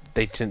that,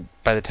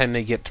 by the time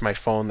they get to my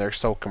phone, they're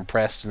so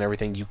compressed and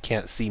everything, you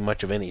can't see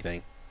much of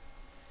anything.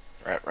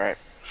 Right, right.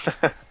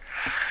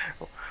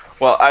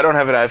 Well, I don't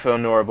have an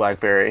iPhone nor a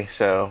BlackBerry,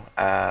 so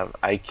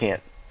I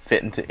can't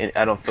fit into.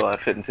 I don't feel I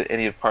fit into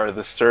any part of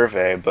the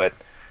survey. But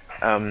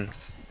um,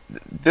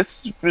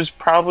 this was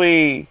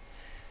probably.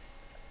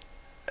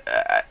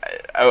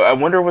 I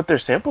wonder what their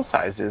sample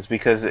size is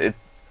because it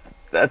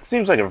that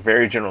seems like a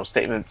very general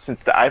statement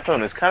since the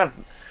iPhone is kind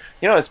of,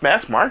 it's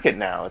mass market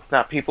now. It's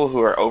not people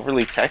who are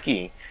overly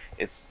techy.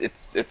 It's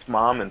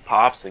mom and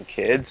pops and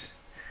kids,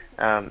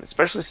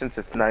 especially since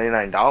it's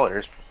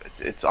 $99.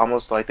 It's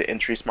almost like the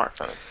entry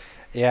smartphone.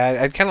 Yeah,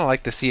 I'd kind of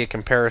like to see a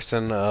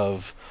comparison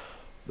of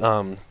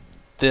um,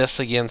 this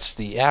against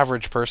the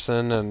average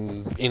person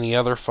and any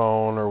other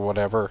phone or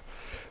whatever,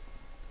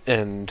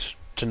 and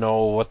to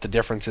know what the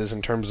difference is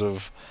in terms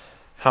of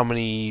how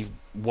many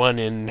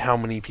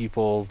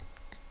people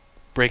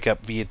break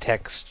up via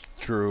text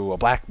through a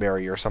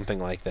BlackBerry or something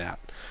like that.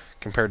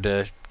 compared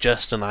to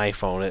just an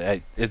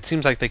iPhone. It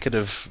seems like they could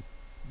have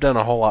done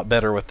a whole lot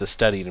better with the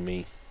study to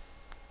me.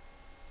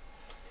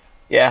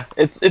 Yeah,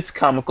 it's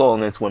comical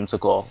and it's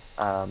whimsical.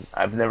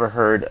 I've never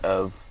heard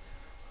of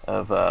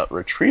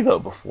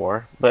Retrievo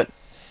before, but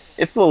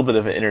it's a little bit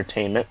of an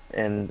entertainment,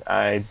 and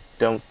I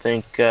don't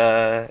think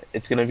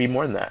it's going to be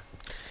more than that.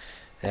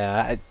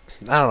 Yeah, I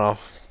don't know.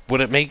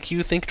 Would it make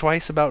you think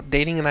twice about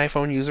dating an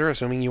iPhone user,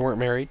 assuming you weren't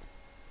married?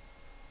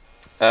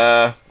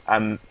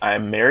 I'm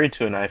married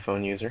to an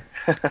iPhone user.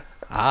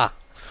 Ah.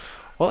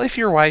 Well, if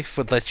your wife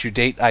would let you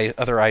date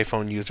other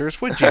iPhone users,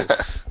 would you?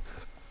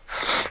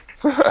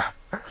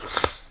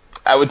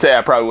 I would say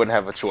I probably wouldn't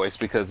have a choice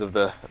because of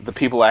the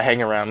people I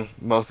hang around.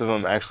 Most of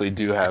them actually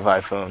do have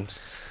iPhones,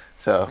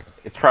 so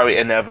it's probably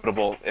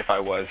inevitable if I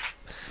was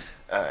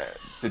uh,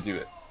 to do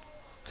it.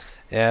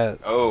 Yeah.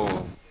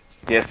 Oh,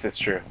 yes, it's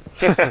true.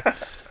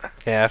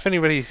 Yeah, if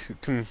anybody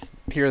can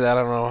hear that,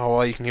 I don't know how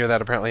well you can hear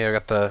that. Apparently, I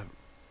got the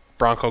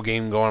Bronco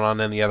game going on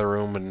in the other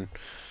room, and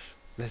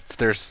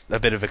there's a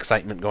bit of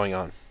excitement going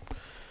on.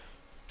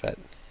 But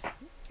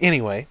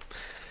anyway,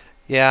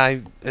 yeah,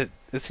 it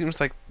seems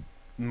like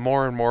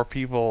more and more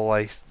people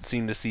I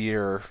seem to see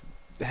are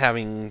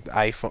having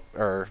iPhone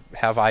or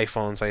have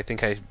iPhones. I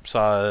think I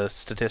saw a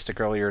statistic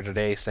earlier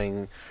today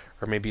saying,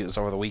 or maybe it was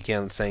over the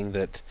weekend, saying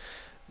that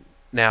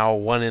now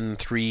 1 in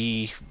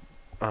 3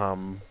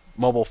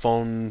 mobile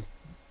phones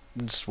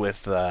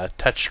with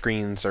touch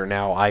screens are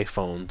now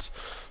iPhones.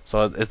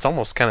 So it's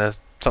almost kind of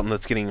something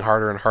that's getting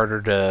harder and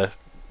harder to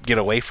get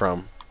away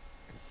from.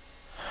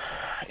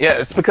 Yeah,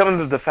 it's becoming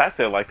the de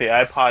facto, like the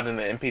iPod in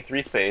the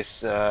MP3 space.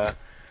 The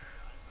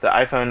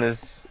iPhone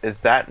is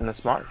that in the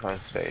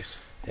smartphone space.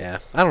 Yeah,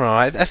 I don't know.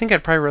 I think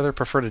I'd probably rather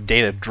prefer to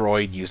date a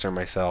Droid user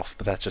myself,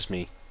 but that's just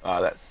me.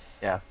 That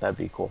yeah, that'd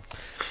be cool.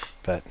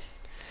 But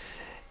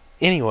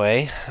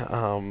anyway,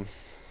 and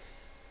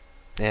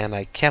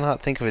I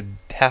cannot think of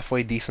a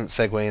halfway decent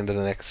segue into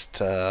the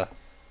next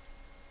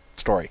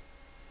story.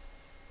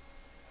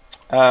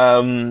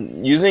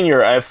 Using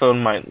your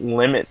iPhone might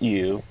limit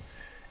you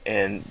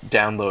in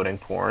downloading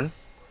porn,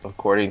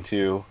 according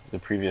to the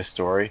previous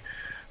story.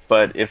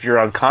 But if you're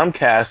on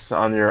Comcast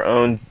on your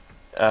own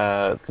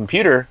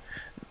computer,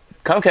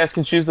 Comcast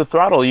can choose to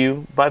throttle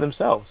you by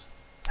themselves.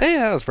 Hey,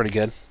 that was pretty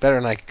good. Better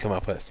than I could come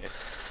up with.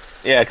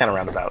 Yeah, kind of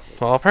roundabout.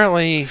 Well,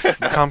 apparently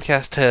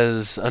Comcast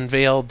has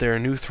unveiled their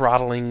new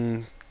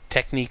throttling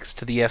techniques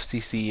to the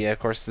FCC. Of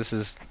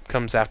course,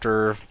 comes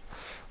after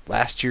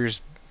last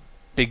year's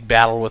big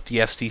battle with the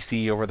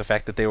FCC over the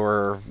fact that they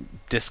were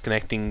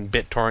disconnecting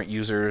BitTorrent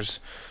users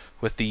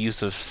with the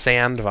use of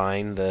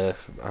Sandvine, the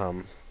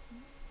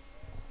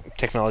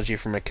technology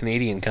from a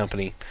Canadian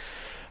company.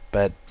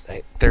 But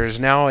there's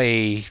now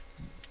a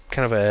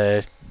kind of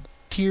a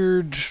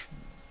tiered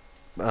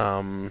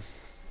um,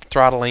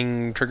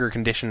 throttling trigger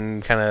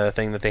condition kind of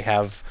thing that they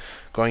have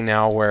going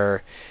now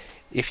where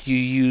if you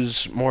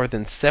use more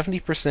than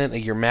 70% of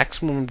your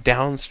maximum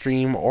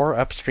downstream or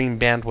upstream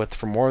bandwidth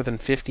for more than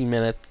 50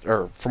 minutes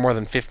or for more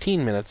than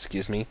 15 minutes,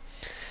 excuse me,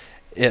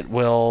 it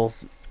will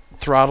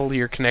throttle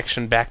your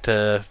connection back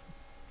to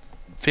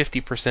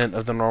 50%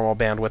 of the normal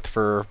bandwidth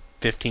for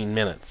 15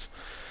 minutes.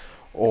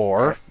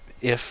 Or Right.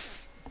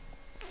 if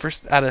for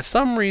out of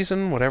some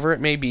reason, whatever it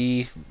may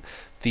be,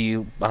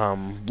 the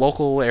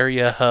local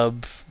area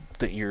hub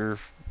that you're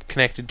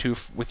connected to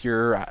with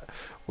your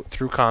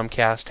through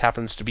Comcast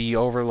happens to be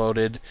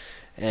overloaded,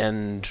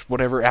 and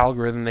whatever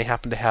algorithm they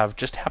happen to have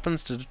just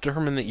happens to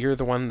determine that you're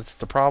the one that's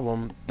the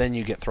problem, then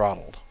you get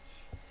throttled.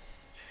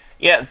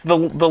 Yeah, it's the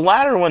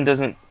latter one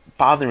doesn't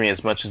bother me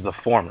as much as the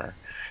former.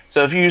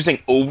 So if you're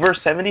using over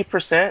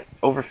 70%,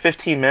 over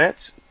 15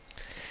 minutes,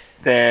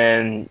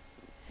 then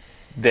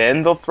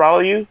they'll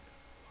throttle you.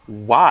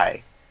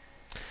 Why?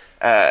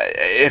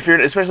 If you're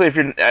especially if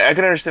you're I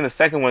can understand the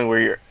second one where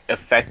you're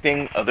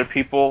affecting other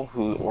people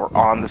who are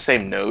on the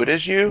same node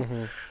as you,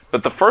 Hmm.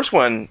 but the first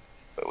one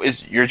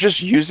is you're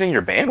just using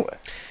your bandwidth.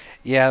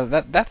 Yeah,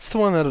 that's the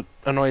one that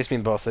annoys me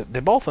the most. They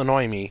both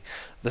annoy me.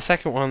 The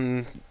second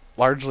one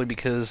largely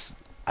because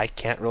I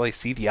can't really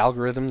see the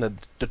algorithm that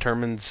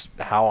determines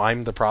how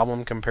I'm the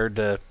problem compared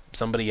to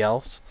somebody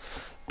else.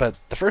 But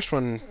the first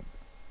one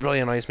really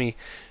annoys me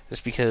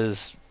just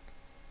because,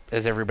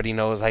 as everybody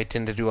knows, I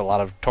tend to do a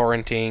lot of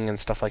torrenting and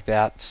stuff like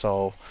that.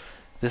 So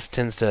this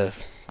tends to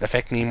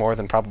affect me more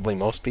than probably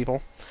most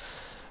people.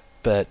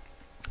 But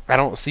I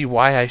don't see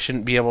why I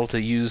shouldn't be able to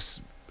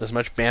use as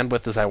much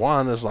bandwidth as I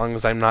want as long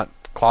as I'm not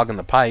clogging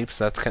the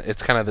pipes. It's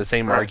kind of the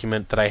same Right.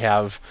 argument that I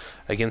have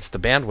against the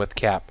bandwidth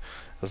cap.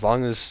 As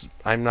long as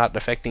I'm not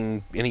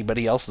affecting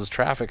anybody else's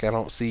traffic, I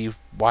don't see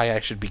why I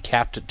should be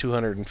capped at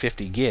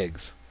 250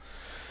 gigs.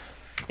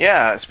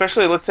 Yeah,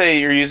 especially let's say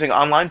you're using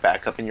online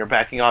backup and you're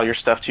backing all your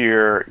stuff to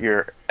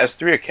your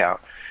S3 account,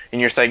 and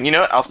you're saying, you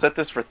know what, I'll set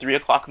this for 3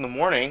 o'clock in the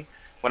morning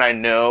when I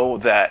know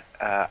that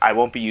I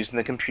won't be using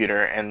the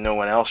computer and no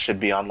one else should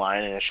be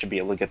online and it should be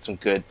able to get some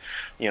good,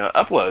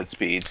 upload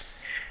speeds.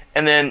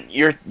 And then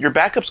your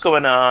backup's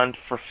going on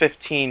for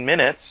 15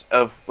 minutes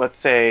of let's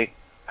say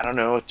I don't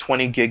know a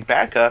 20 gig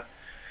backup.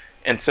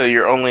 and so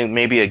you're only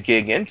maybe a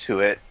gig into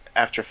it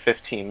after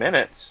 15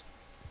 minutes,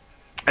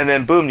 and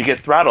then boom, you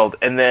get throttled,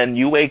 and then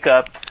you wake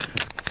up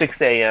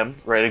 6 a.m.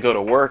 ready to go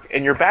to work,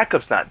 and your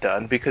backup's not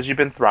done because you've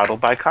been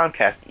throttled by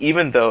Comcast,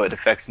 even though it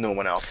affects no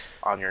one else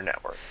on your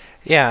network.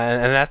 Yeah,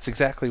 and that's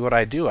exactly what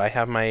I do. I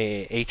have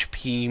my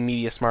HP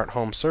Media Smart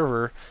Home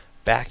server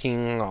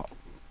backing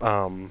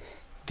um,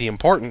 the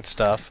important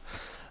stuff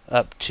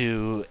up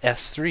to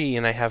S3,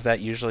 and I have that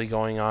usually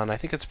going on. I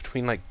think it's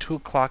between like 2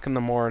 o'clock in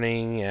the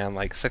morning and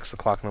like 6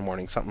 o'clock in the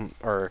morning,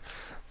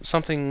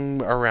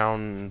 something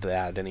around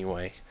that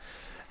anyway.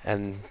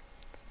 And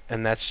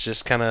and that's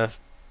just kind of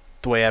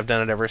the way I've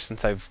done it ever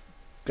since I've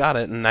got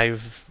it, and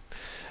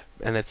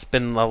it's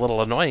been a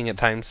little annoying at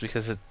times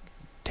because it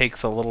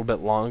takes a little bit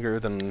longer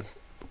than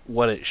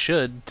what it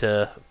should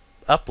to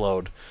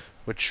upload.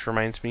 Which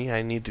reminds me,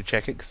 I need to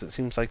check it because it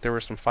seems like there were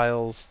some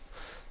files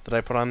that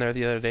I put on there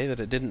the other day that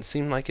it didn't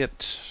seem like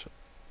it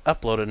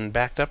uploaded and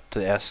backed up to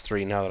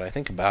S3 now that I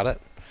think about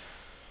it.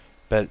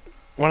 But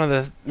one of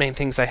the main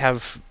things I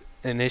have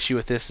an issue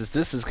with this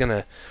is going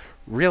to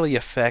really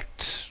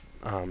affect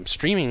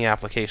streaming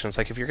applications.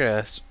 Like if you're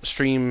going to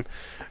stream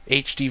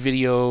HD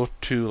video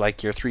to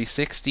like your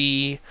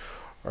 360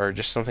 or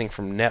just something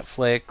from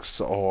Netflix,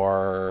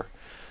 or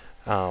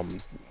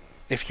um,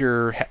 if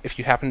you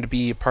happen to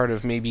be a part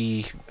of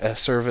maybe a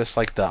service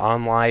like the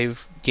OnLive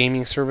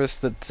gaming service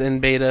that's in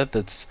beta,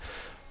 that's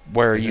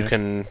where you Mm-hmm.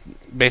 can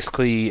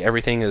basically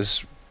everything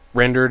is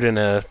rendered in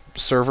a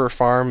server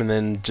farm and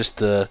then just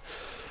the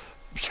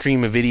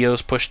stream of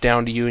videos pushed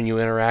down to you and you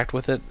interact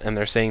with it. And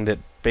they're saying that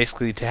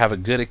basically to have a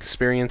good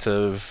experience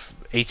of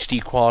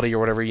HD quality or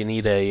whatever, you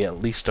need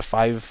at least a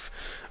 5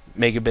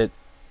 megabits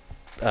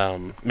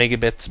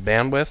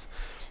bandwidth.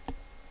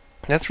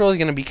 That's really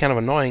going to be kind of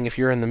annoying if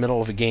you're in the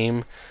middle of a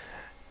game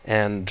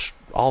and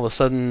all of a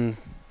sudden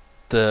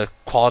the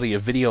quality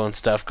of video and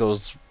stuff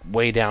goes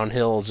way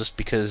downhill just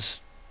because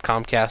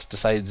Comcast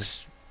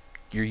decides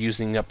you're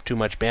using up too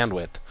much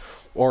bandwidth.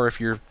 Or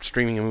if you're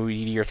streaming a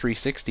movie to your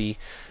 360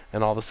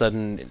 and all of a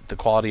sudden the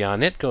quality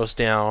on it goes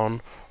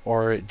down,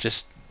 or it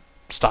just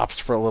stops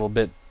for a little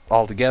bit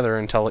altogether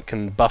until it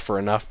can buffer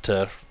enough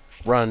to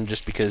run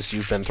just because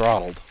you've been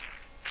throttled.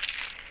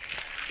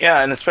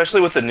 Yeah, and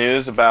especially with the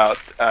news about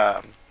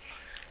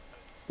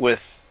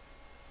with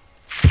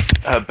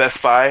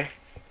Best Buy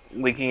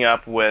linking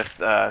up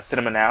with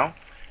Cinema Now,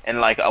 and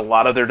like a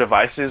lot of their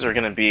devices are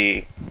going to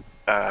be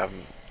um,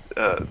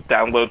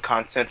 download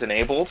content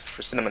enabled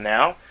for Cinema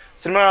Now.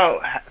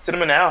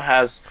 Cinema Now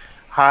has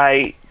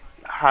high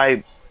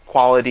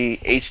quality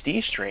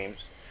HD streams,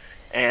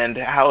 and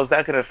how is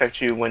that going to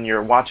affect you when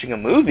you're watching a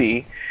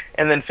movie,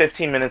 and then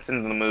 15 minutes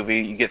into the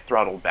movie you get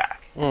throttled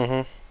back?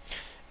 Mm-hmm.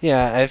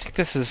 Yeah, I think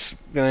this is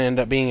going to end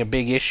up being a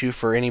big issue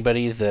for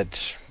anybody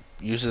that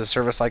uses a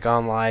service like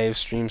OnLive,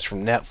 streams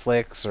from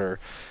Netflix, or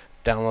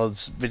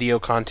downloads video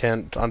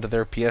content onto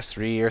their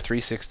PS3 or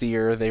 360,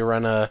 or they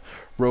run a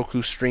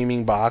Roku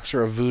streaming box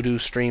or a Vudu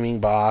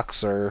streaming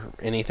box or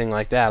anything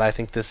like that. I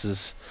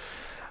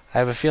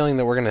have a feeling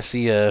that we're going to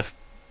see a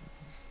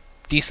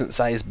decent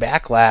sized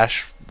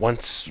backlash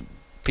once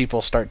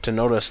people start to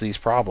notice these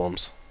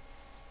problems.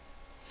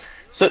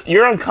 So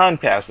you're on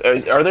Comcast.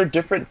 Are there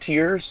different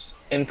tiers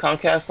in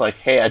Comcast? Like,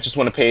 hey, I just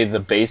want to pay the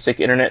basic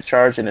internet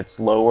charge and it's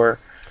lower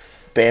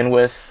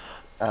bandwidth.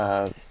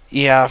 Uh,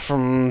 Yeah,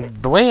 from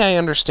the way I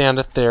understand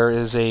it, there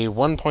is a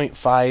 1.5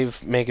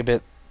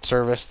 megabit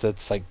service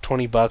that's like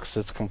 $20.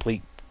 It's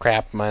complete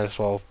crap. Might as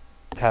well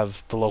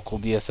have the local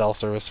DSL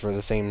service for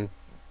the same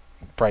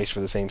price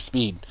for the same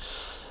speed.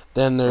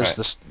 Then there's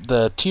right.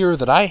 the tier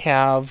that I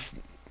have,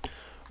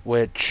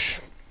 which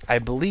I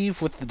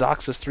believe with the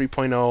DOCSIS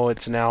 3.0,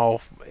 it's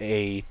now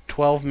a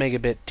 12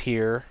 megabit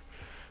tier,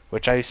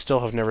 which I still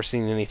have never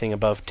seen anything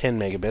above 10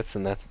 megabits,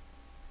 and that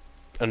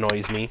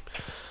annoys me.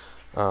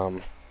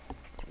 Um,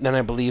 then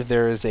I believe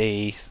there is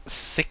a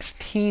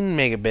 16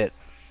 megabit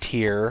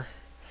tier,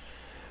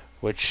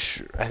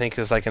 which I think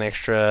is like an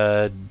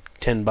extra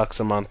 $10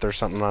 a month or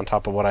something on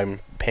top of what I'm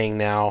paying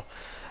now.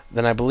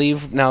 Then I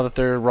believe now that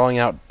they're rolling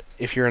out,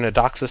 if you're in a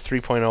DOCSIS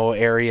 3.0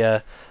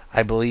 area,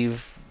 I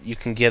believe you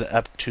can get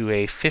up to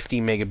a 50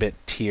 megabit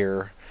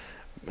tier,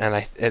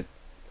 and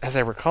as I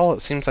recall,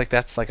 it seems like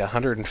that's like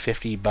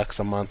 $150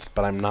 a month,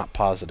 but I'm not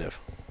positive.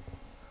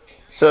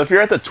 So if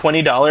you're at the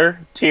 $20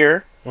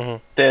 tier, Hmm.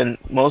 then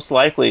most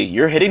likely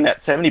you're hitting that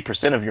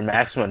 70% of your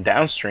maximum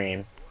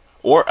downstream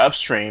or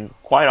upstream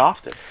quite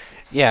often.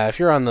 Yeah, if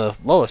you're on the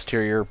lowest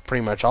tier, you're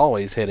pretty much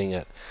always hitting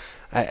it.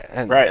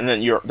 And Right, and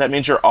then that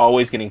means you're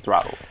always getting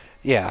throttled.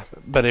 yeah,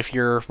 but if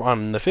you're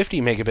on the 50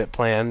 megabit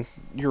plan,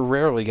 you're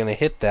rarely going to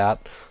hit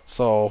that.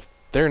 So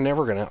they're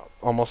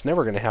almost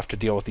never going to have to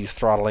deal with these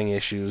throttling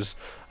issues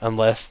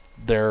unless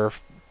they're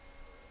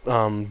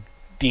um,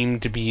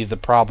 deemed to be the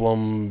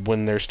problem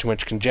when there's too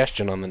much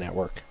congestion on the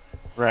network.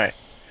 Right.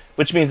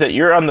 Which means that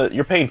you're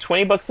paying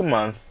 $20 a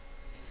month,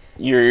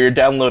 you're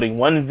downloading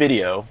one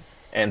video,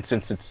 and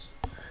since it's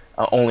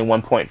only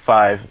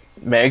 1.5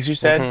 megs, you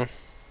said Hmm.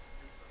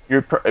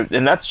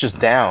 and that's just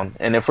down.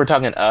 And if we're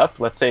talking up,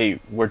 let's say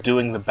we're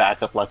doing the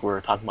backup like we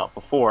were talking about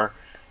before,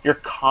 you're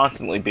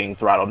constantly being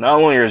throttled.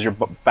 Not only is your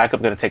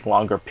backup going to take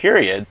longer,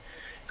 period,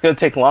 it's going to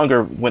take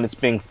longer when it's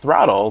being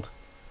throttled,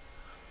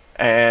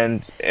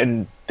 and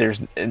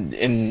there's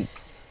and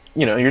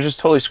you're just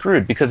totally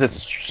screwed because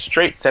it's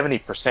straight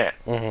 70%.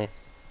 Hmm.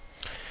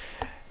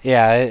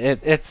 Yeah,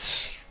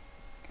 it's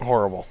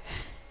horrible.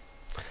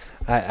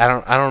 I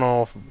don't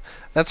know.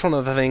 That's one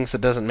of the things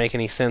that doesn't make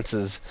any sense.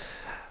 Is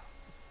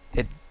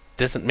it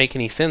doesn't make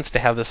any sense to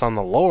have this on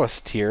the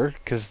lowest tier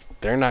because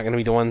they're not going to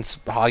be the ones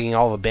hogging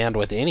all the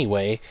bandwidth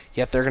anyway.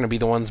 Yet they're going to be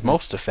the ones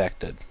most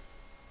affected.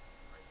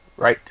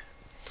 Right.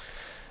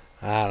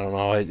 I don't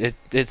know.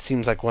 It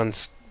seems like one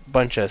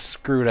bunch of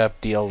screwed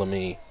up deal to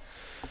me.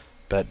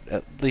 But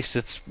at least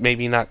it's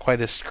maybe not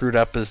quite as screwed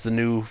up as the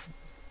new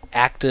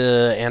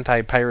ACTA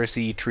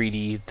anti-piracy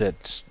treaty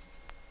that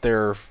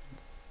they're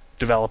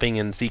developing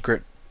in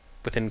secret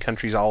within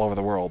countries all over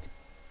the world.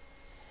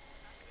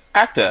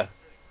 ACTA,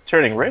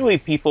 turning regular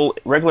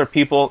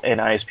people and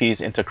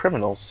ISPs into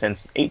criminals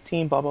since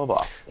 18 blah blah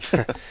blah.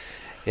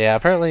 Yeah,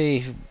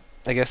 apparently,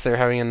 I guess they're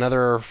having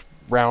another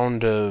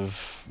round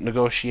of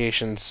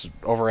negotiations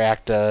over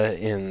ACTA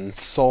in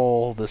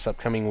Seoul this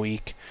upcoming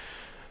week,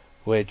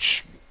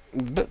 which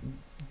the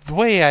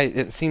way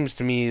it seems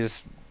to me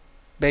is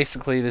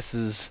basically this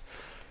is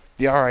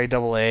the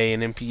RIAA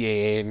and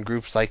MPAA and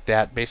groups like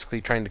that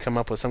basically trying to come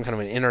up with some kind of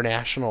an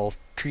international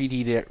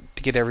treaty to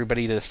get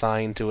everybody to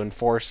sign to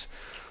enforce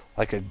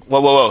like a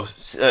Whoa!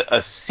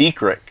 A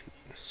secret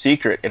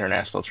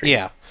international treaty.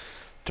 yeah,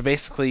 to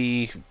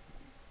basically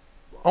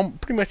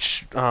pretty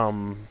much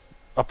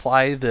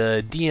apply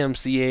the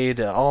DMCA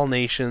to all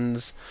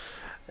nations,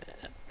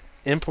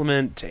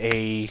 implement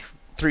a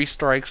three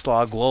strikes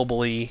law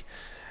globally,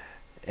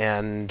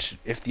 and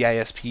if the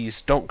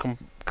ISPs don't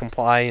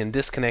comply and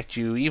disconnect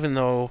you, even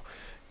though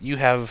you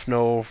have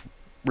no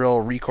real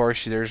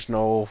recourse,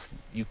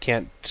 you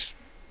can't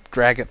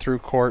drag it through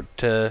court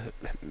to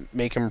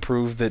make them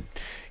prove that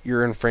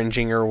you're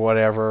infringing or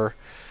whatever,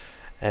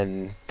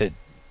 and that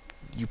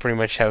you pretty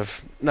much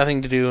have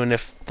nothing to do. And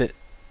if the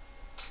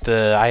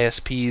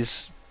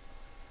ISPs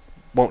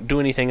won't do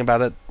anything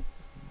about it,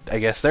 I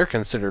guess they're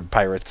considered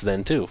pirates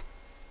then too.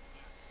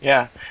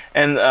 Yeah,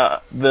 and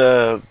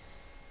the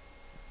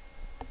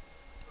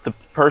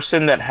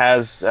person that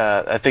has,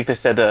 I think they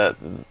said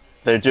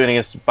they're doing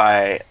this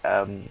by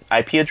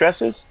IP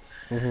addresses.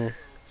 Hmm.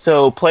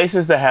 So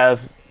places that have,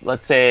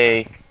 let's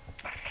say,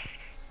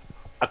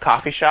 a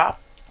coffee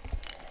shop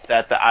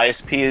that the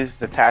ISP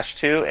is attached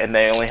to, and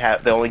they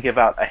only give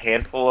out a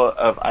handful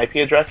of IP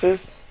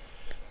addresses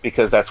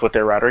because that's what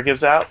their router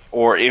gives out.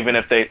 Or even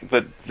if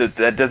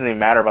that doesn't even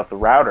matter about the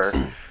router.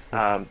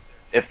 Um,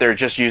 if they're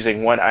just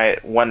using one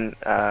IP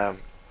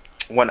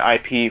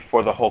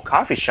for the whole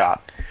coffee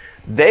shop,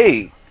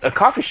 a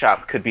coffee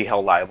shop could be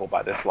held liable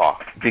by this law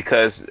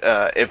because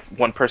if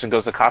one person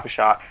goes to a coffee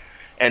shop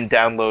and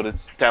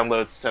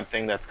downloads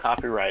something that's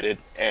copyrighted,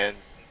 and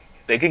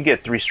they can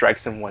get three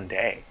strikes in one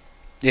day.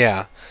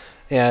 Yeah,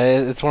 yeah,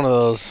 it's one of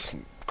those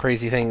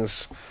crazy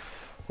things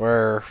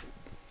where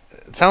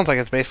it sounds like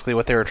it's basically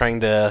what they were trying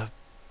to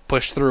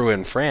push through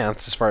in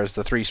France as far as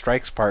the three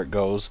strikes part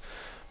goes.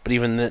 But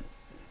even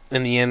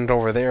in the end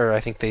over there, I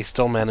think they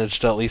still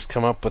managed to at least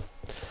come up with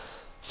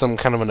some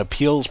kind of an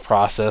appeals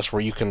process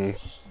where you can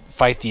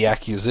fight the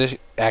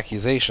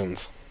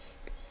accusations.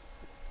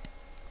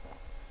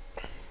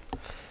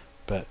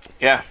 But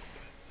Yeah,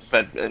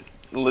 but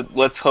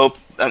let's hope.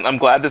 I'm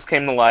glad this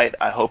came to light.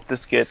 I hope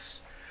this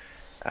gets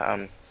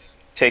um,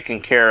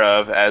 taken care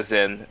of, as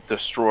in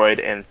destroyed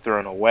and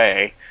thrown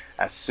away,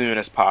 as soon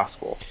as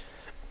possible.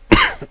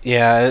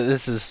 yeah,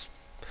 this is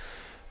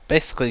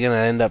basically going to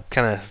end up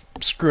kind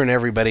of screwing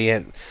everybody.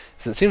 It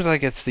seems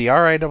like it's the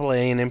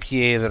RIAA and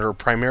MPA that are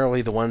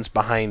primarily the ones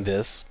behind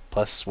this,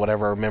 plus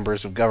whatever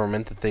members of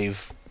government that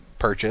they've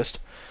purchased.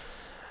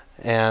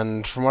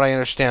 And from what I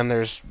understand,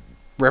 there's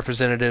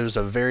representatives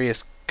of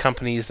various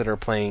companies that are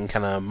playing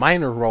kind of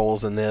minor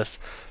roles in this.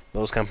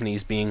 Those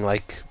companies being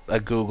like a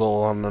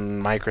Google and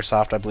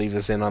Microsoft, I believe,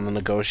 is in on the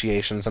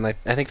negotiations. And I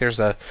think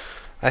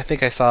I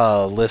think I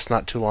saw a list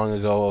not too long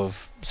ago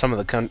of some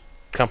of the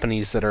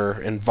companies that are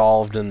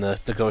involved in the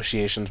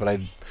negotiations. But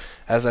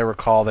as I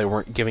recall, they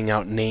weren't giving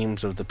out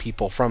names of the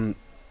people from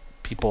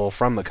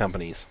the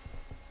companies.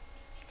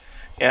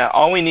 Yeah,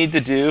 all we need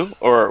to do,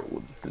 or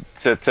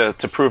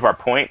to prove our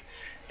point,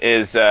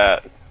 is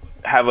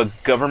have a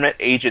government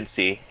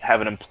agency,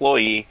 have an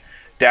employee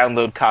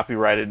download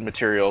copyrighted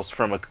materials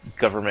from a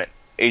government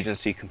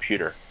agency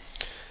computer,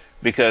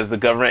 because the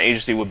government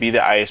agency would be the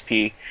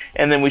ISP,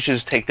 and then we should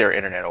just take their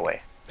internet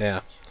away. Yeah.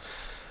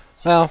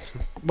 Well,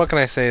 what can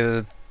I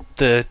say?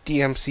 The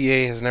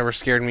DMCA has never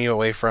scared me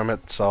away from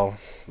it, so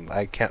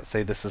I can't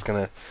say this is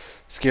gonna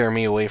scare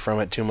me away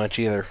from it too much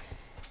either.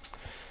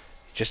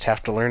 You just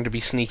have to learn to be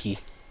sneaky.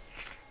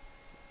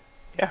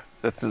 Yeah,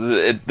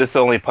 this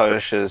only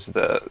punishes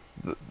the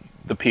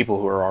people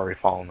who are already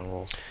following the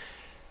rules.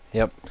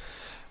 Yep.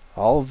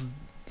 All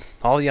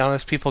all the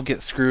honest people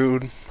get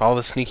screwed. All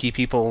the sneaky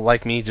people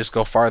like me just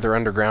go farther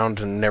underground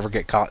and never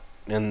get caught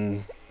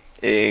in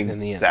the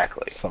end.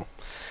 Exactly. So,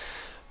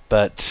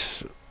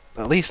 but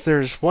at least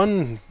there's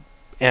one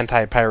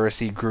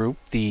anti-piracy group,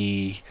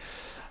 the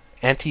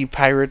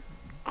Anti-Pirate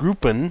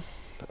Gruppen,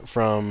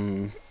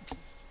 from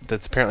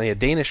that's apparently a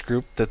Danish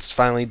group that's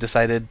finally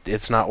decided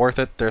it's not worth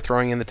it. They're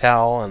throwing in the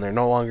towel and they're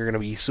no longer going to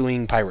be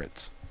suing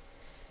pirates.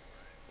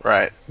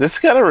 Right. This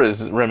kind of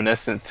is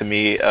reminiscent to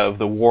me of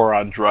the war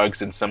on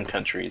drugs in some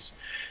countries,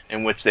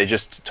 in which they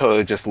just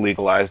totally just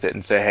legalized it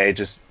and say, "Hey,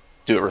 just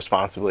do it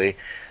responsibly,"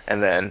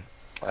 and then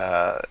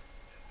uh,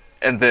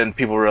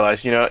 people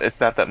realize, it's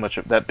not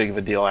that big of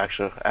a deal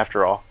actually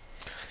after all.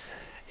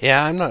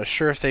 Yeah, I'm not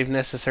sure if they've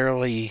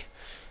necessarily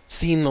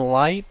seen the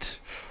light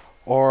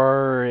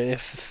or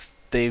if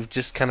they've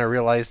just kind of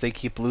realized they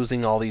keep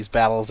losing all these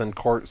battles in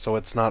court, so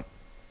it's not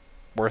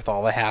worth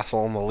all the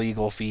hassle and the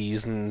legal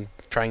fees and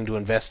trying to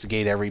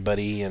investigate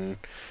everybody and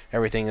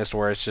everything, as to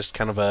where it's just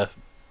kind of a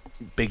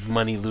big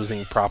money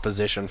losing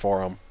proposition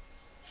for them.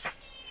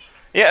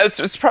 Yeah,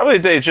 it's probably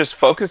they just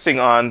focusing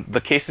on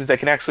the cases that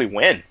can actually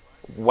win.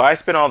 Why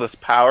spend all this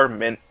power,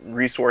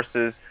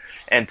 resources,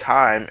 and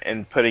time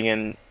and putting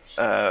in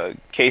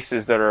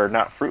cases that are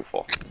not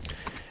fruitful?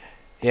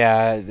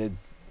 Yeah,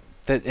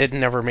 it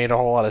never made a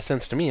whole lot of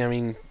sense to me. I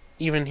mean,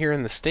 even here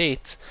in the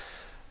States,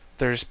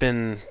 there's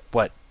been,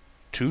 what,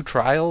 two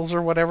trials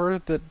or whatever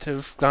that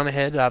have gone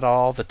ahead out of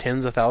all the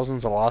tens of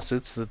thousands of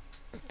lawsuits that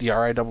the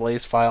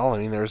RIAA's file. I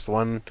mean, there's the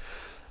one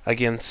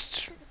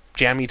against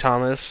Jamie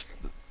Thomas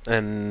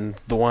and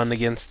the one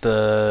against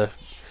the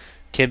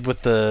kid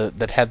with the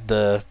that had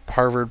the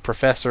Harvard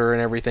professor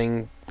and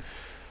everything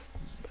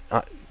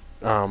uh,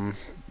 um,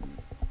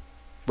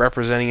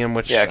 representing him,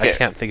 which Yeah, I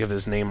can't think of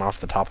his name off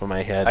the top of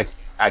my head. I,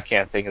 I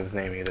can't think of his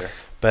name either.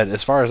 But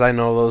as far as I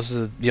know, those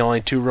are the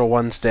only two real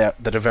ones that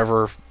have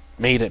ever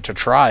made it to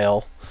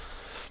trial.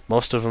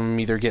 Most of them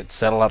either get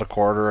settled out of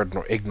court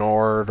or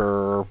ignored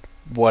or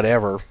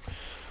whatever.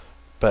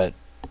 But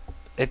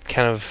it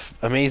kind of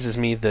amazes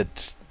me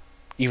that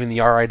even the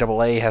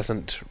RIAA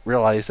hasn't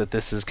realized that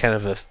this is kind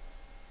of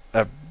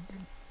a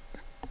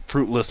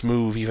fruitless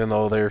move, even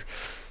though they're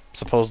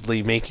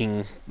supposedly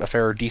making a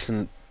fair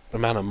decent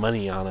amount of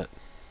money on it.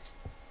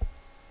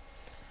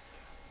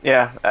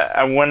 Yeah,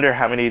 I wonder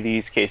how many of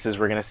these cases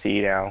we're going to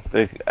see now.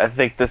 I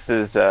think this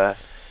is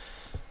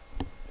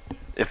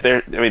if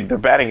they're I mean they're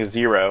batting a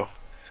zero,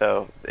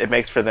 so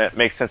makes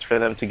sense for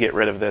them to get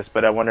rid of this.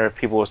 But I wonder if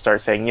people will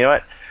start saying, you know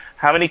what,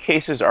 how many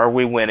cases are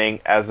we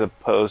winning as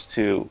opposed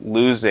to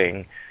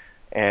losing,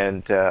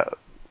 and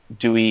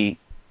do we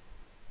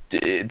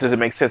does it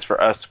make sense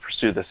for us to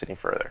pursue this any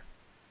further?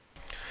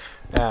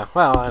 Yeah,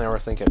 well, I never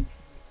think it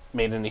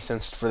made any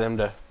sense for them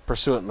to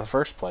pursue it in the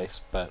first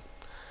place, but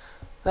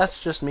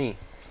that's just me.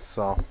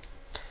 So,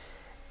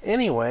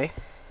 anyway,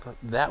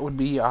 that would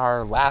be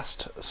our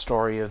last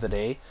story of the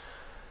day.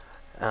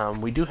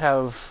 We do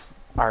have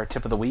our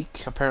tip of the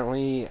week.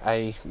 Apparently,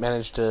 I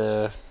managed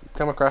to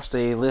come across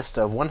a list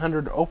of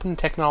 100 open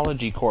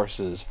technology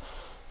courses.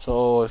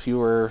 So, if you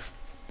were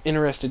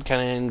interested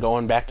kind of in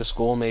going back to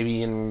school,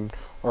 maybe,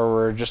 or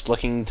were just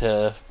looking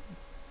to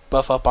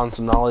buff up on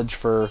some knowledge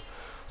for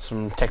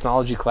some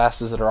technology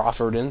classes that are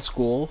offered in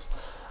school,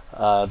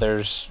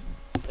 there's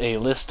a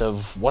list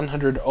of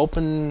 100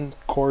 open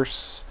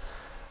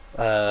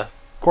uh,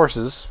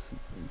 courses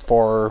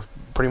for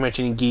pretty much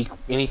any geek,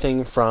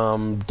 anything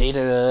from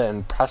data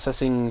and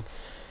processing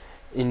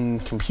in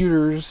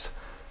computers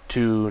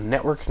to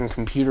network and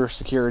computer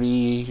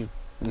security.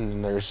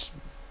 And there's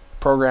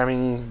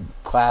programming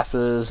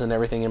classes and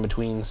everything in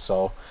between.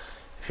 So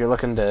if you're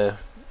looking to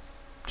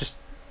just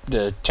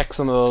to check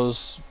some of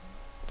those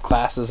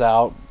classes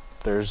out,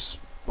 there's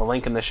a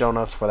link in the show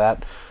notes for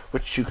that,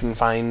 which you can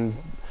find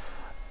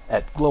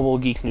at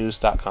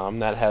globalgeeknews.com.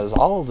 That has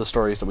all of the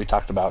stories that we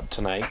talked about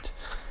tonight,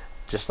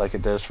 just like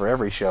it does for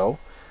every show.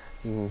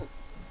 You can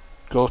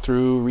go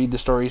through, read the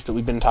stories that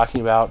we've been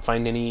talking about,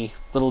 find any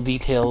little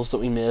details that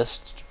we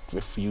missed.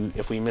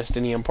 If we missed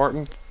any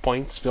important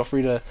points, feel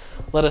free to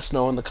let us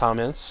know in the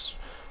comments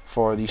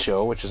for the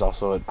show, which is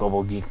also at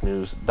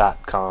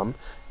globalgeeknews.com.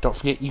 Don't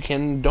forget you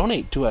can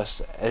donate to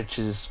us, which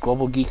is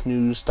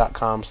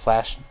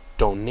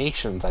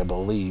globalgeeknews.com/donations, I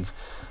believe.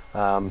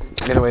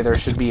 Either way, there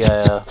should be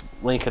a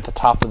link at the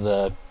top of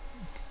the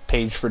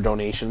page for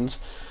donations.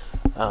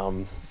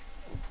 Um,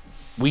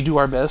 we do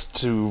our best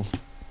to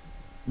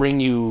bring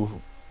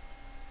you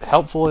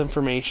helpful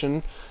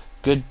information,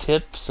 good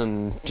tips,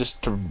 and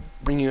just to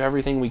bring you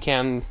everything we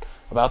can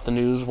about the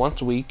news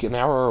once a week, an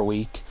hour a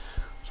week.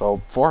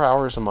 So 4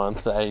 hours a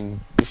month. And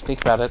if you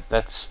think about it,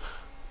 that's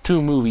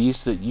two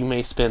movies that you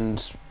may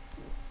spend,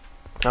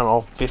 I don't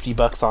know,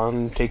 $50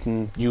 on,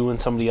 taking you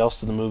and somebody else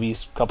to the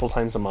movies a couple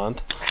times a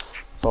month.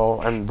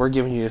 So, and we're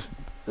giving you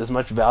as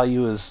much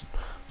value as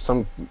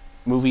some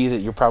movie that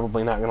you're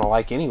probably not going to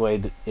like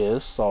anyway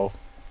is. So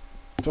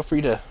feel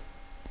free to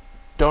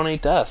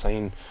donate to us. I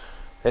mean,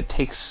 it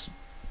takes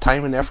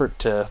time and effort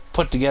to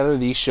put together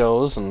these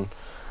shows, and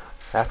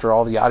after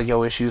all the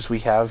audio issues we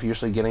have,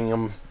 usually getting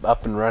them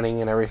up and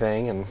running and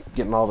everything, and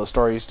getting all the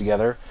stories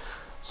together.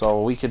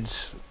 So we could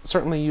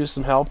certainly use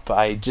some help.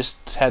 I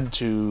just had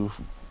to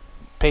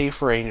pay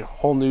for a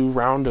whole new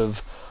round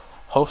of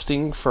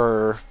hosting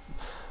for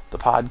the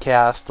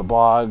podcast, the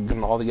blog,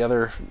 and all the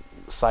other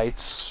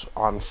sites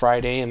on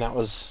Friday, and that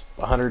was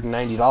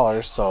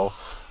 $190. So,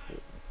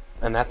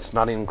 and that's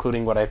not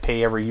including what I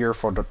pay every year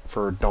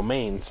for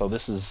domain. So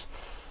this is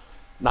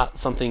not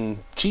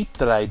something cheap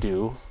that I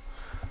do.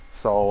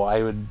 So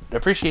I would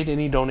appreciate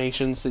any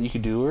donations that you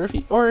could do,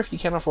 or if you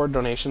can't afford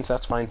donations,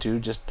 that's fine too.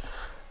 Just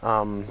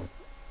um,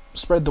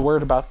 spread the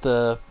word about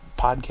the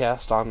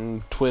podcast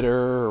on Twitter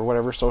or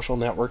whatever social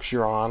networks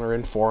you're on, or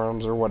in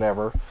forums or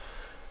whatever.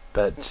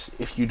 But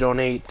if you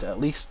donate at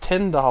least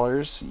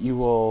 $10, you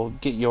will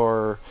get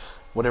your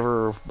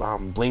whatever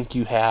link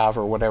you have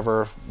or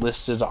whatever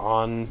listed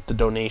on the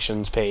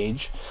donations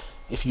page.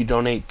 If you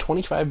donate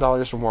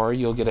 $25 or more,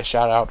 you'll get a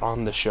shout out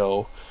on the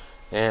show.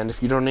 And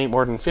if you donate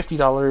more than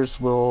 $50,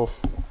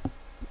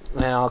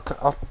 I'll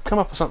come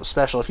up with something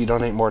special if you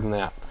donate more than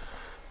that.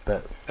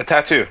 But A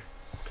tattoo.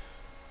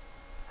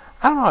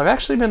 I don't know. I've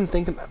actually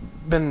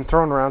been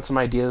throwing around some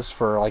ideas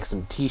for like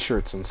some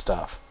T-shirts and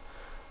stuff.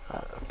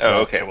 Oh, But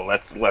okay. Well,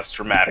 that's less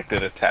dramatic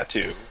than a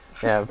tattoo.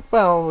 yeah,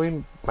 well,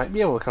 we might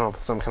be able to come up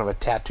with some kind of a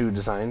tattoo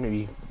design,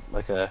 maybe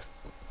like a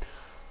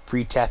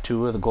free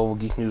tattoo of the Global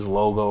Geek News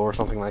logo or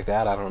something like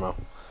that. I don't know.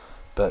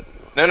 But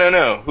No, no,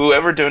 no.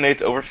 Whoever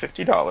donates over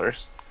 $50,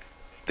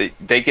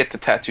 they get to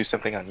tattoo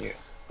something on you.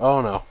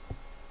 oh no,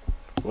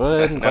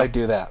 wouldn't No. quite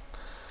do that.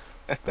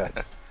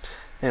 But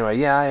anyway,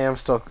 yeah,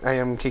 I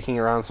am kicking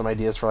around some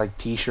ideas for like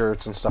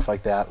T-shirts and stuff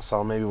like that.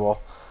 So maybe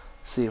we'll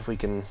see if we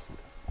can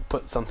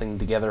put something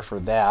together for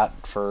that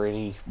for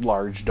any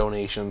large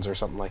donations or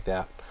something like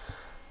that.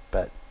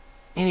 But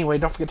anyway,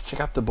 don't forget to check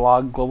out the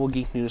blog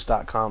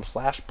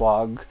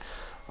globalgeeknews.com/blog.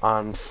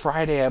 On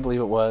Friday, I believe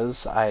it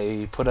was,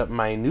 I put up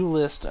my new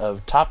list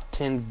of top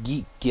 10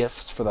 geek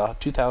gifts for the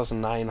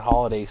 2009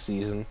 holiday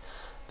season.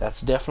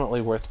 That's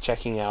definitely worth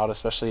checking out,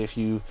 especially if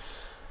you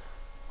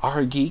are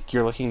a geek,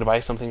 you're looking to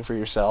buy something for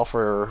yourself,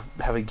 or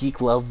have a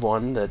geek loved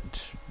one that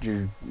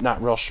you're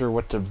not real sure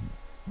what to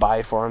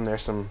buy for them.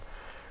 There's some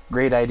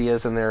great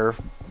ideas in there.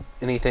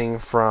 Anything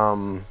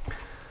from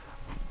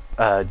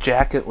a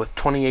jacket with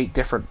 28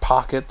 different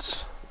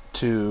pockets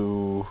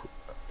to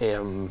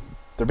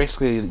they're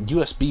basically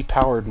USB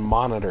powered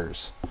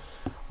monitors,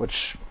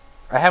 which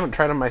I haven't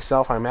tried them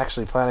myself. I'm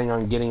actually planning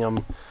on getting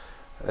them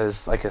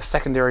as like a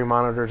secondary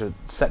monitor to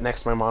set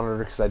next to my monitor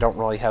because I don't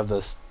really have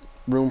this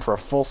room for a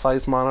full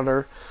size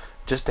monitor.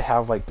 Just to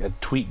have like a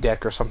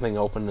TweetDeck or something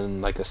open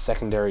in like a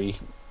secondary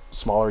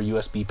smaller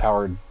USB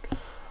powered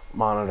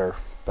monitor.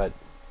 But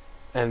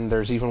and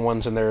there's even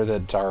ones in there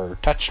that are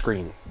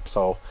touchscreen.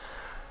 So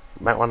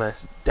you might want to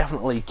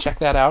definitely check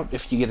that out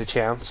if you get a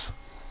chance.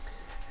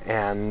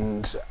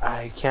 And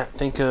I can't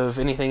think of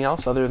anything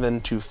else other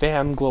than to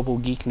fan Global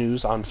Geek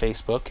News on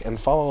Facebook and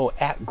follow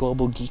at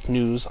Global Geek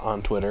News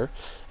on Twitter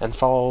and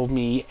follow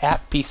me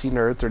at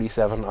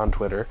PCNerd37 on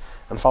Twitter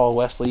and follow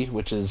Wesley,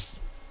 which is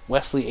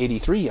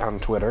Wesley83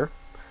 on Twitter.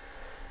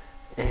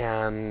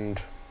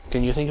 And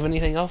can you think of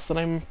anything else that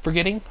I'm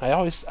forgetting? I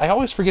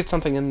always forget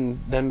something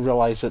and then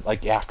realize it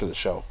like after the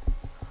show.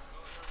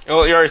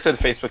 Well, you already said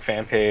Facebook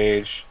fan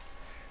page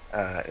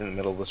in the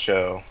middle of the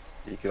show.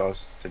 You could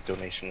also say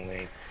donation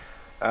link.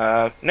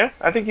 No,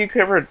 I think you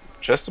covered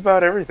just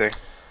about everything.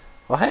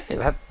 Well, hey,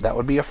 that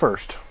would be a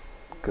first.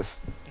 Because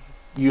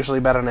usually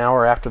about an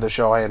hour after the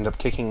show, I end up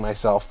kicking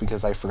myself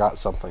because I forgot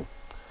something.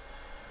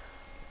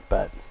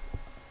 But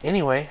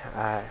anyway,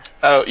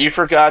 Oh, you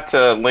forgot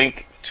to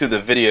link to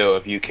the video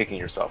of you kicking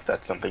yourself.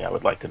 That's something I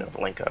would like to know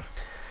the link of.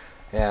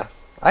 yeah,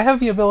 I have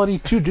the ability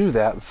to do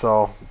that,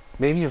 so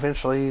maybe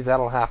eventually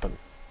that'll happen.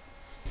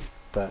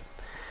 But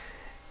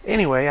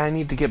anyway, I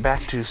need to get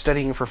back to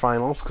studying for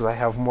finals because I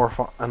have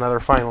another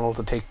final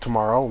to take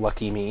tomorrow.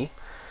 Lucky me.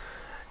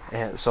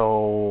 And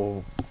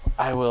so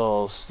I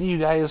will see you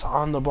guys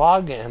on the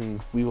blog,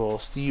 and we will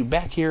see you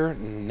back here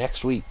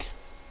next week.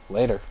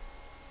 Later.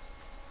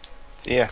 See ya.